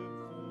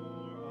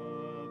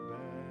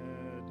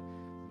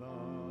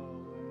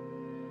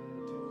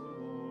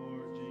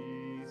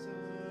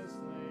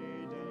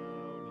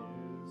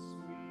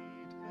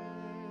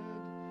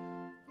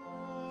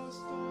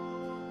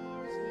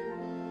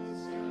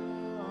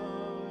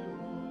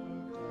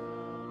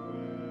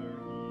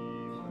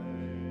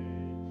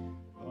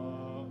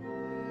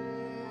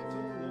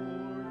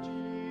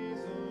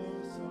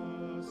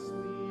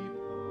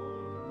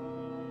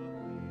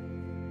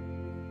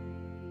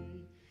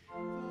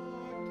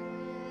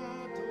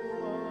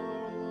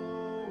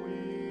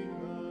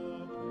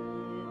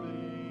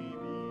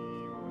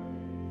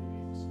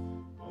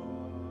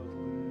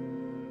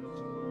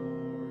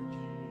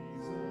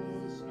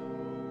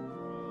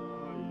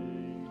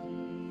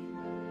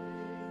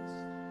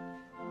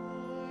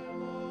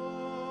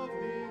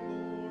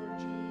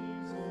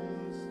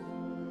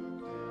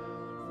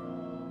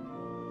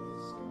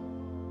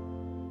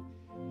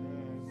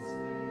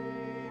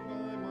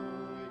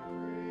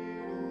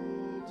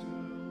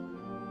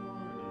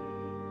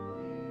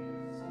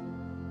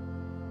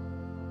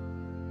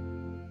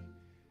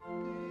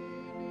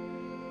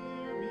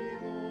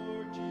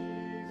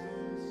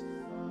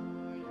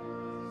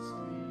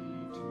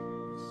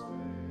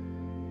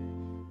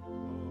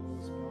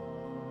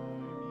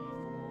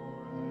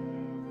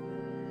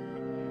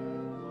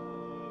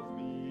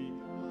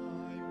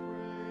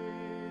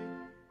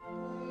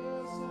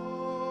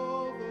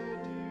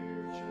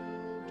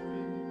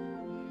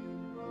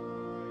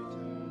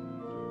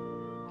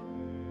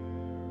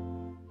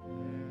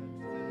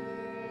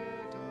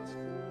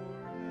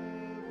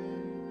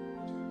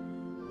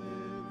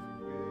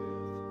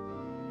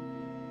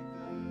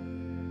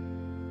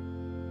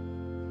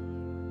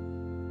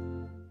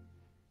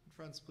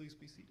Friends, please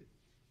be seated.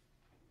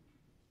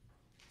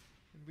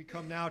 And we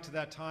come now to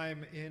that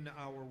time in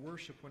our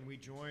worship when we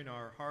join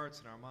our hearts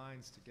and our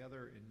minds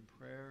together in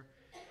prayer.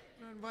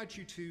 And I invite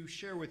you to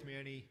share with me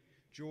any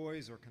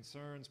joys or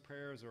concerns,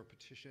 prayers or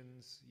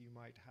petitions you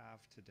might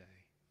have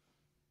today.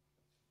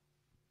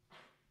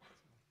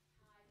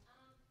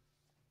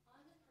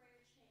 On the prayer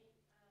chain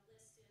list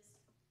is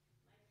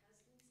my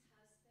cousin's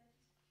husband,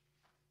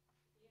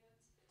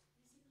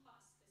 and he's in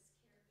hospice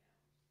care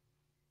now.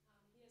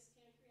 He has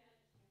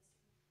pancreatic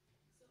cancer,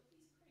 so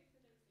please pray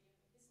for their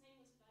family. His name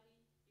was Buddy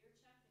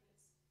Earchuck, and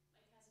it's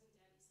my cousin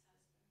Debbie's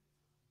husband.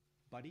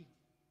 Buddy?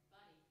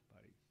 Buddy.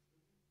 Buddy.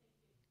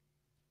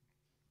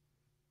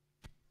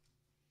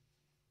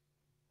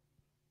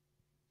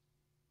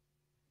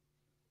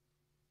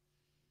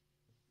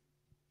 Thank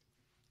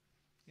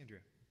you.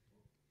 Andrea.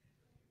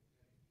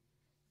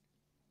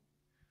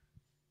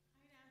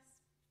 I'd ask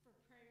for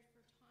prayers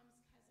for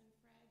Tom's cousin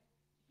Fred.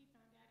 He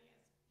found out he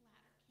has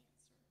bladder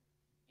cancer,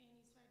 and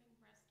he's fighting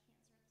breast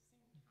cancer at the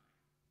same time.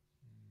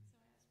 So I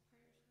ask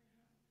prayers for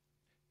him.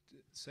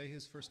 Say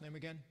his first name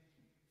again.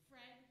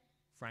 Fred.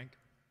 Frank.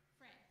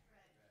 Fred.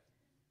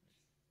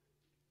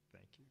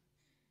 Thank you.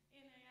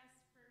 And I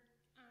ask for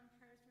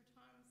prayers for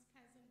Tom's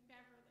cousin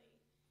Beverly.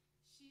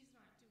 She's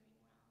not doing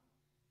well.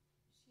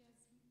 She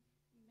has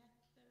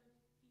methophemosis.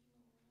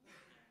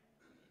 I don't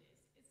know what it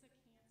is. It's a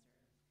cancer,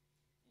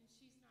 and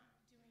she's not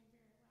doing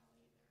very well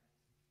either.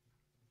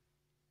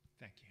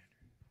 Thank you,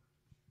 Andrew.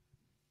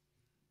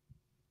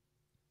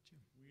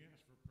 Jim. We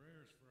ask for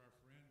prayers for our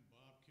friend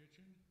Bob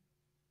Kitchen.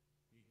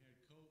 He had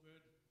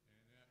COVID,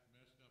 and that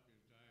messed up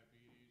his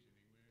diabetes, and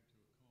he went into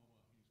a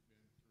coma. He's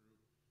been through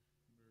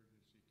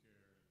emergency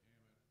care at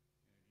Hammett,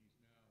 and he's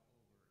now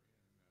over in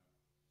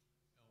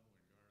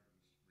Elmwood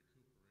Gardens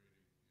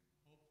recuperating and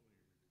hopefully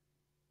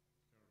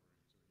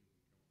recovering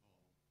so he can come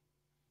home.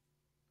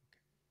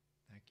 Okay.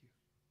 Thank you.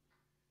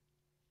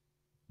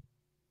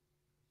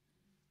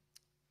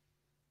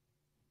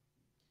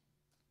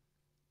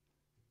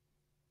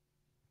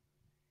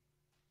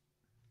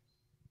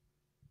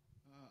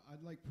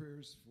 I'd like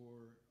prayers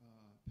for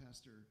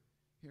Pastor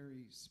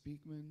Harry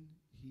Speakman.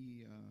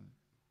 He,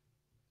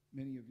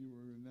 many of you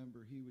will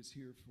remember, he was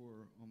here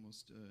for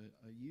almost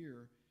a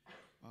year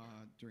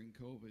during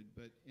COVID.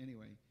 But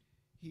anyway,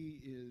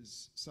 he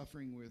is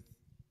suffering with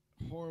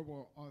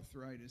horrible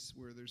arthritis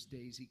where there's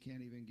days he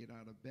can't even get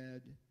out of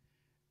bed.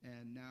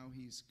 And now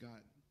he's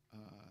got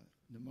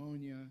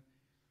pneumonia.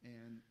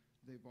 And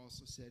they've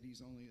also said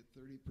he's only at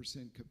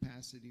 30%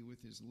 capacity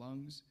with his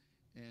lungs.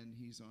 And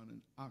he's on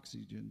an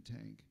oxygen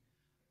tank.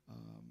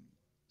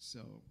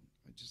 So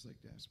I'd just like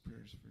to ask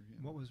prayers for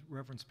him. What was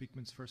Reverend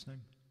Speakman's first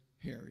name?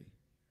 Harry.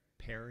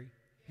 Perry?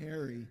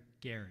 Harry.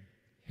 Gary.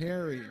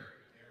 Harry.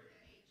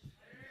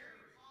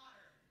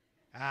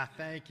 Ah,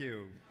 thank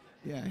you.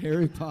 Yeah,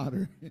 Harry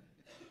Potter.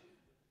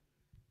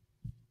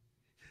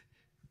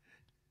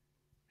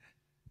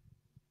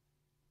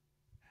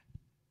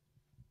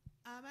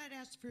 I'd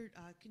ask for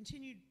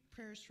continued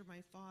prayers for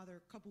my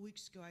father. A couple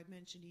weeks ago, I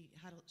mentioned he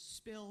had a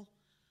spill.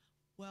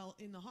 Well,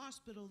 in the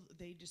hospital,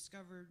 they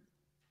discovered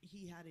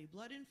he had a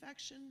blood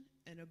infection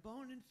and a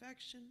bone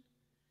infection.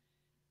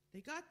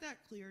 They got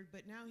that cleared,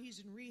 but now he's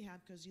in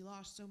rehab because he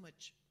lost so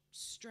much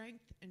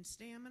strength and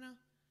stamina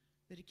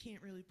that he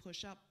can't really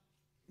push up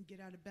and get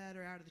out of bed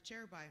or out of the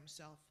chair by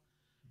himself.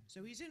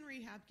 So he's in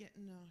rehab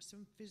getting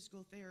some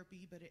physical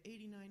therapy, but at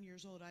 89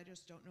 years old, I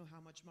just don't know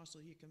how much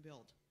muscle he can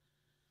build.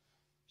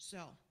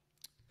 So,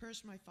 prayers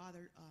for my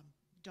father,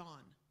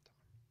 Don.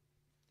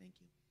 Thank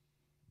you.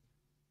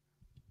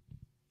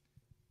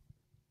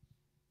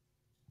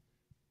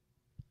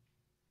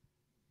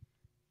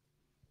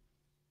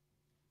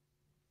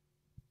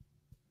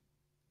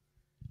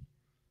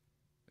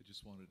 I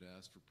just wanted to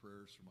ask for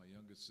prayers for my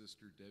youngest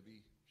sister,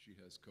 Debbie. She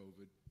has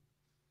COVID.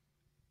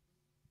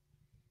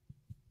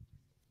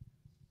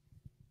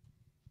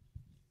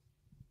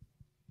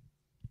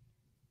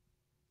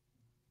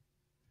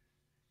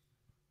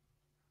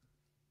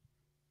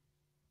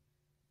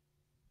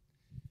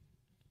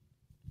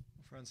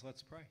 Friends,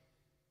 let's pray.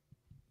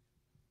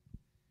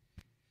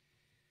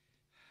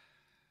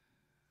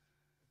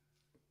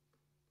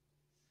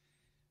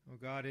 Oh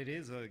God, it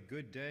is a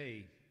good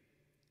day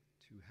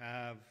to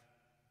have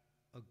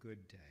a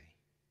good day.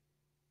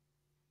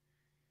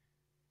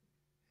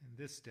 And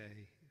this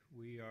day,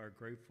 we are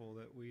grateful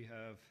that we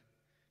have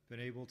been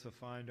able to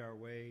find our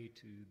way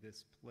to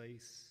this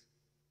place,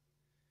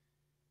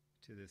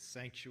 to this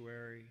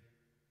sanctuary,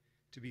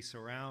 to be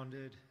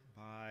surrounded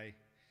by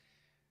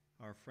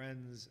our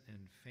friends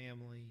and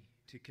family,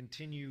 to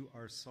continue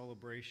our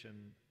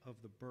celebration of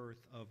the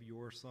birth of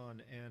your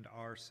Son and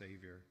our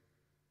Savior.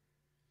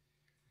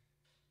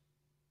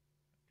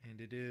 And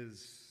it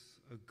is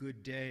a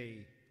good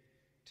day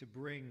to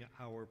bring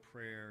our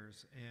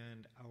prayers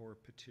and our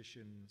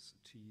petitions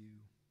to you.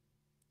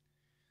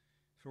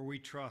 For we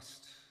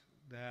trust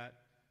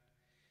that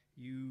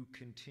you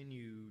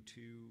continue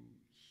to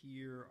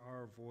hear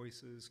our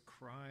voices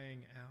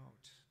crying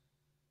out.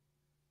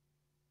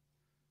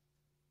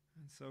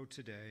 And so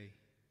today,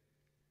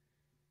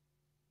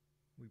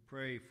 We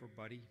pray for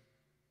Buddy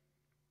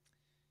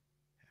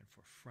and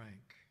for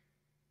Frank,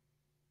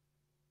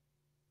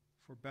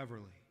 for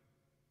Beverly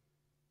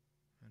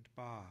and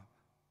Bob.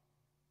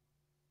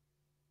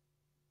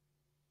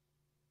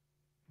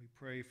 We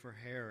pray for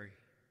Harry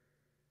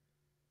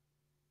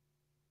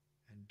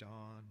and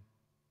Dawn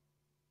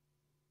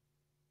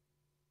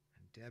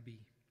and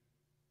Debbie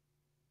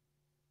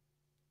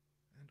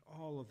and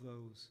all of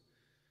those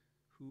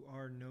who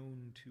are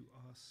known to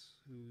us,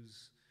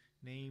 whose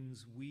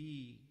names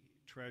we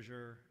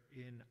treasure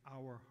in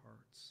our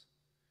hearts.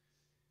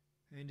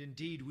 And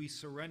indeed, we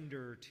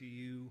surrender to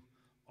you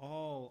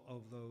all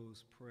of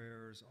those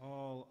prayers,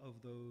 all of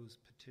those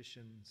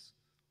petitions,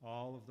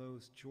 all of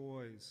those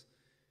joys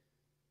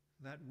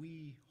that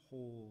we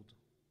hold,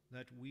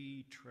 that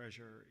we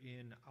treasure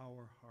in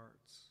our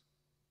hearts.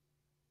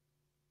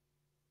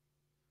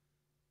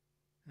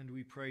 And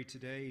we pray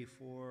today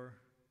for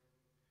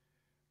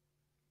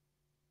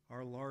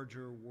our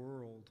larger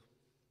world.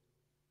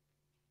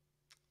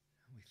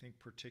 We think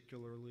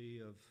particularly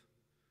of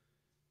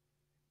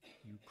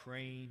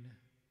Ukraine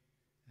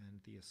and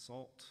the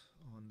assault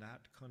on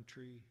that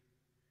country,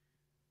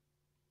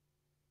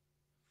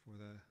 for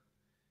the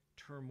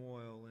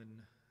turmoil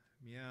in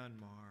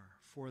Myanmar,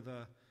 for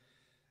the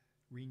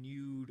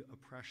renewed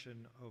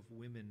oppression of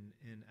women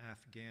in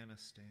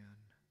Afghanistan.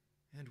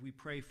 And we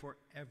pray for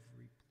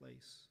every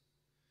place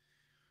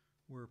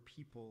where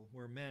people,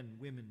 where men,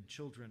 women,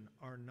 children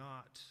are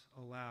not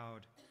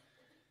allowed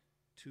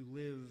to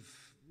live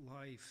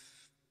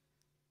life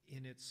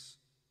in its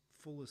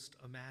fullest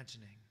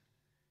imagining.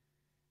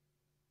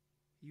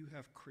 You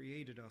have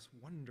created us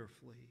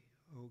wonderfully,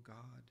 O God.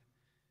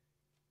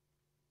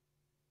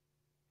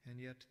 And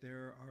yet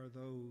there are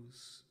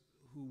those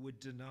who would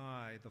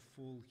deny the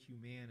full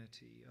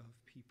humanity of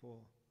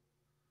people.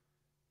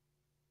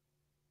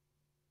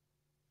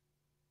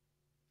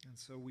 And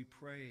so we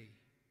pray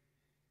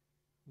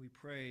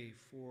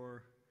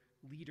for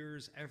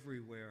leaders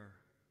everywhere,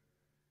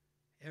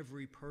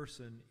 every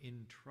person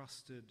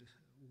entrusted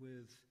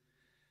with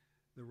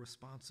the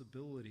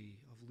responsibility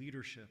of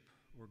leadership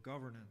or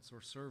governance or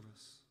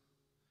service,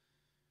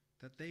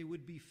 that they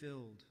would be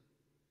filled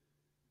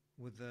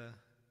with the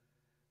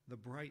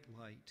bright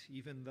light,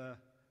 even the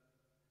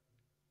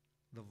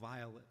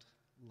violet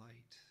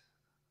light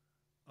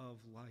of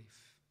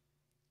life,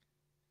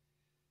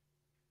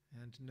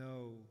 and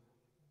know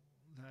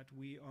that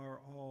we are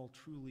all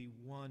truly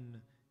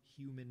one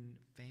human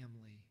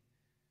family.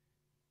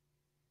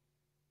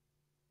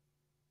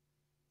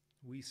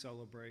 We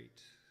celebrate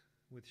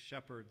with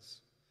shepherds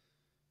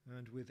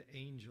and with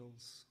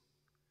angels,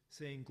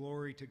 saying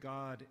glory to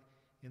God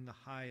in the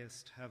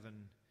highest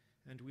heaven,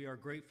 and we are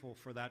grateful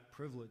for that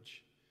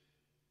privilege.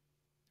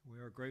 We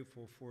are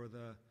grateful for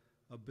the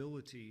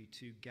ability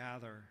to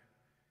gather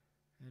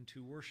and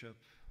to worship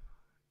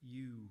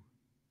you.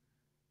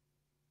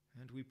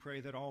 And we pray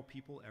that all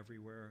people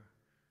everywhere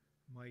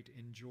might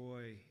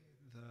enjoy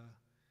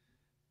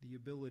the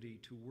ability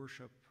to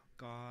worship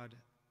God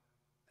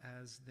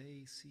as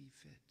they see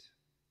fit.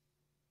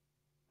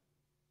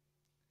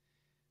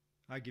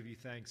 I give you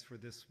thanks for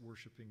this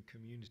worshiping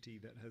community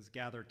that has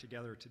gathered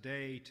together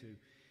today to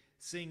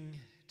sing,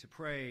 to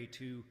pray,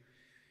 to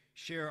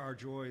share our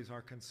joys,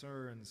 our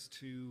concerns,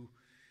 to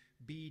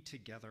be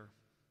together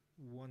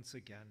once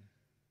again.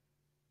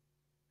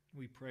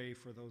 We pray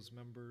for those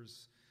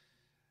members,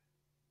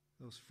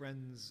 those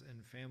friends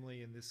and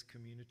family in this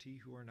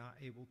community who are not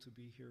able to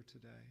be here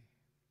today.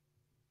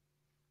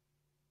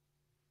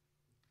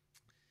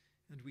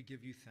 And we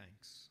give you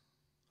thanks,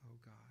 O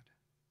God.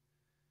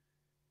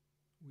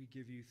 We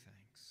give you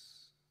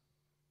thanks.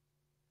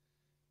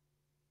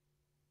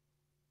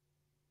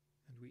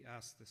 And we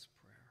ask this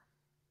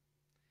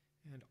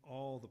prayer and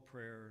all the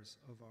prayers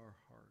of our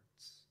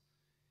hearts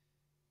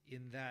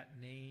in that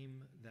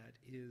name that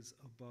is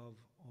above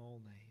all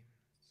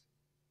names,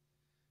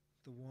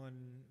 the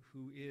one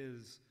who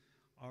is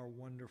our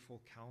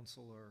wonderful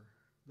counselor,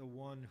 the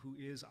one who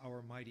is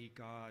our mighty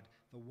God,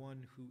 the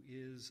one who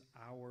is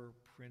our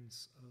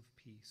Prince of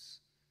Peace,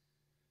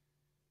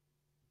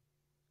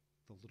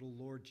 the little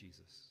Lord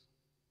Jesus,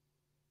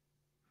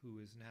 who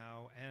is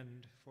now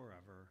and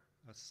forever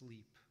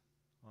asleep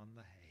on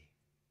the hay.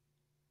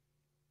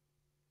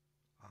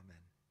 Amen.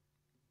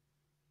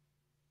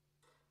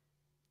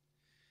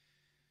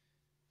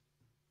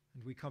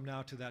 And we come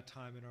now to that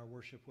time in our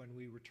worship when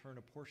we return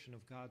a portion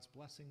of God's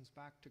blessings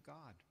back to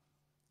God.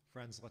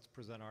 Friends, let's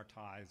present our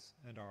tithes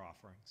and our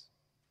offerings.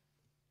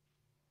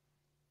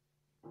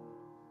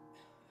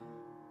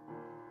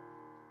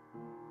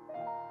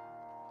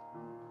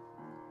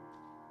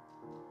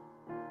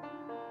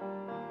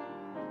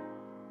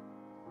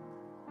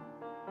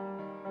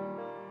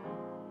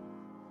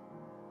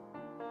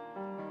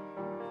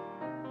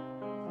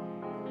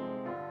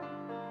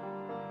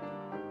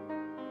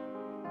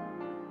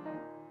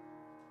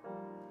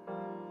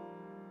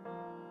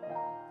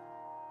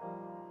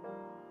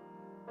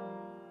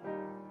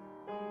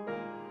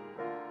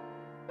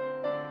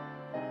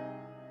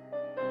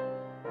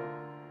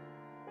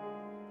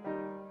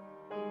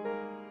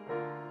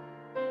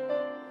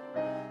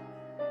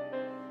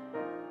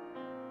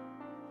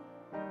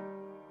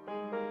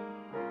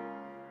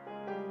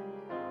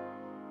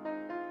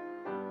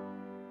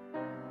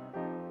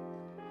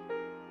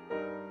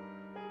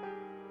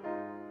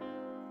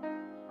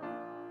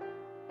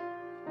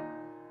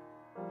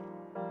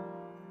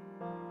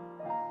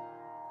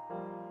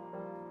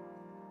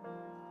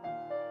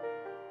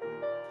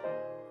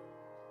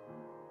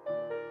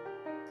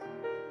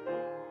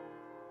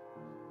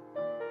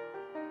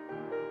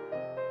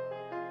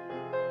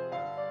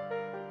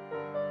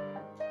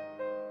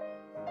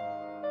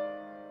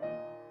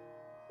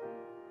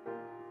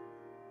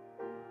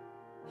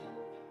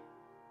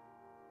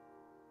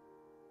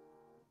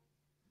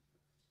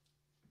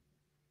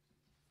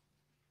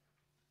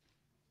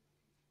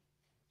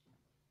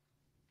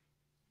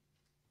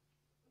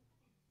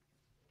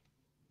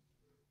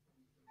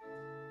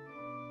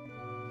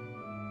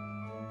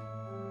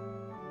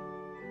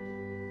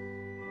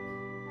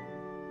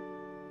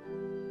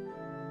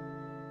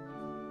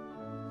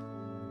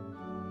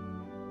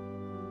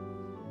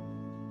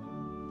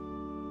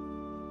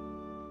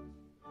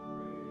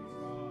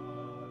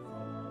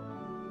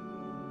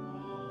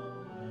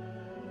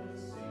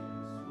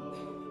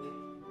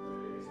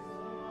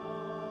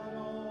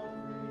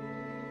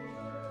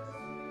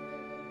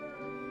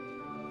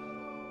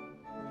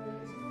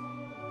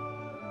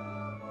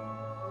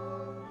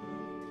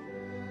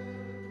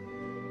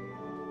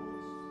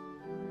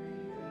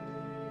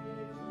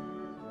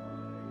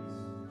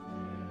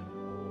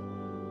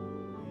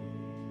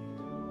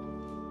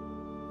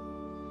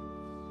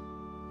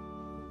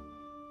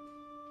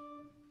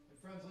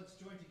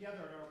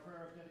 together in our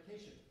prayer of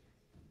dedication.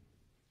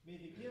 May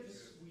the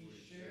gifts we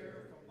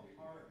share from the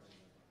heart,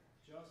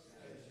 just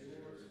as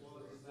yours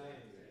was that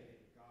day,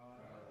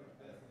 God of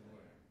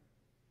Bethlehem.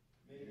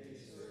 May they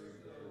serve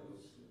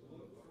those who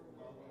look for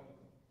welcome,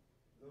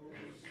 those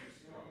who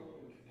struggle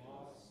with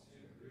loss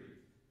and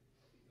grief,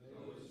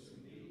 those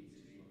who need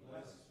to be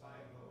blessed by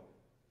hope.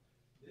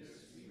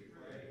 This we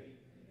pray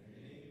in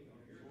the name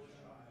of your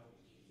child,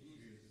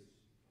 Jesus.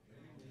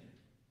 Amen.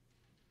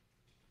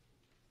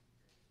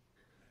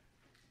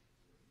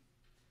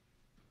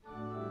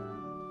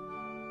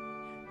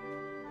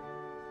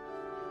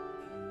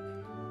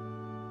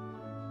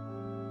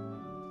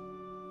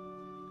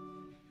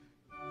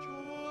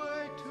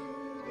 Joy to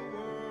the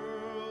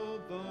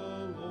world, the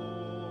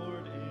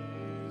Lord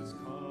is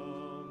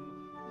come.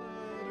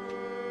 Let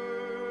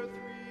earth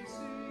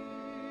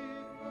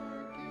receive her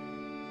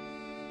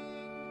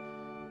King.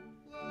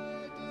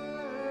 Let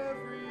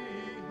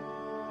every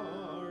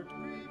heart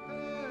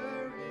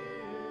prepare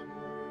him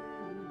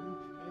room,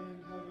 and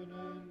heaven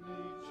and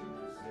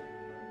nature sing,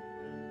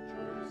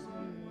 nature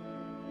sing,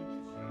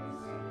 and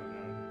heaven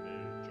and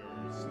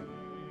nature sing,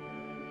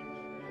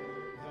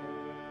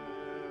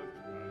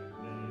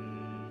 and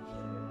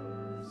nature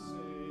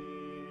sing.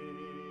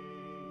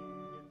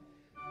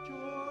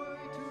 Joy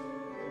to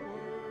the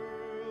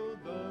world,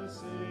 the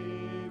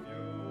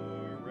Savior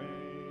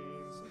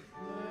reigns.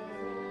 Let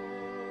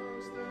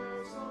us their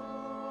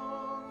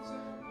songs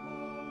employ.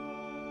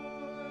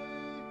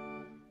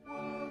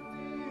 What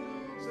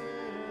fields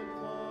and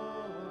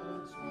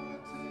floods,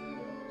 what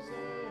hills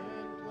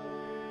and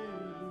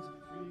plains,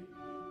 repeat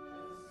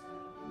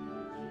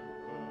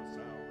the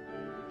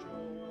sounding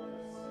joy.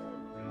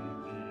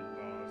 Repeat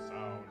the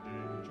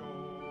sounding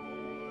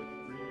joy.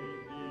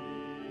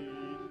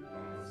 Repeat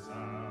the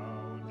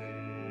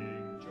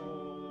sounding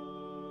joy.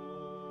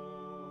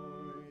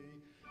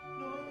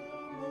 No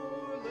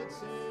more let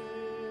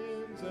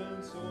sins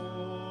and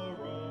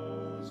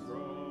sorrows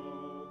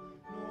grow,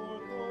 nor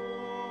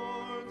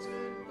thorns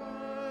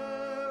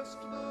infest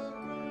the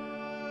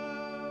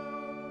ground.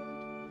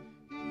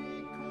 He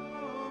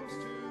comes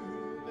to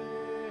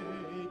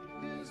make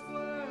his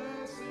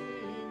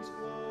blessings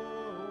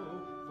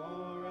flow,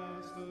 far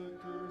as the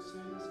curse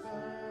is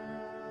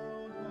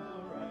found,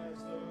 far as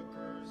the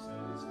curse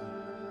is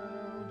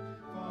found,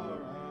 far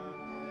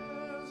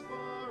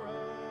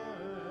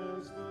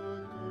as the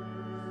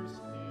curse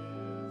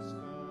is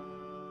found.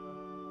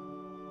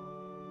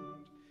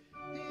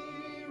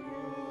 He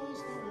rules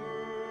the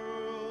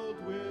world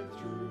with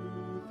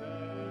truth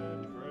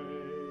and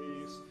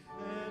grace,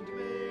 and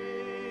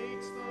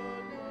makes the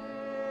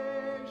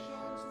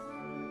nations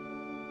prove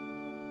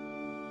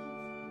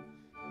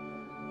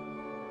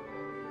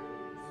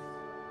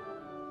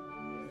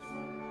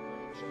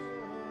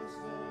his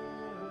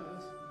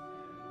righteousness,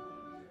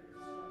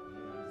 and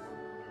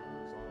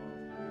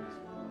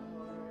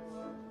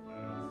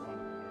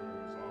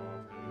wonders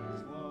of his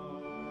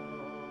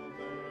love,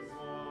 and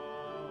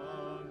wonders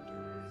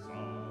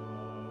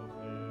of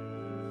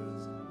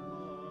his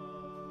love.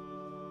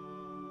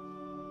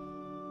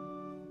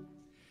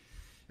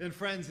 And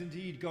friends,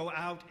 indeed, go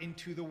out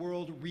into the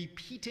world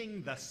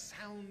repeating the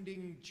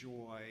sounding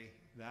joy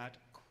that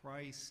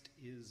Christ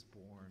is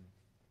born.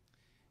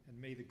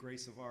 And may the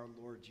grace of our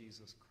Lord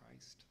Jesus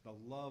Christ, the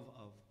love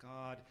of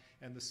God,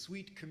 and the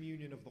sweet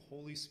communion of the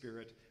Holy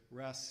Spirit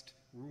rest,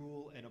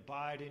 rule, and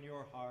abide in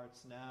your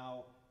hearts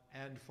now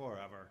and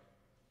forever.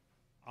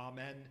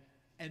 Amen,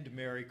 and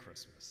Merry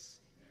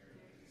Christmas.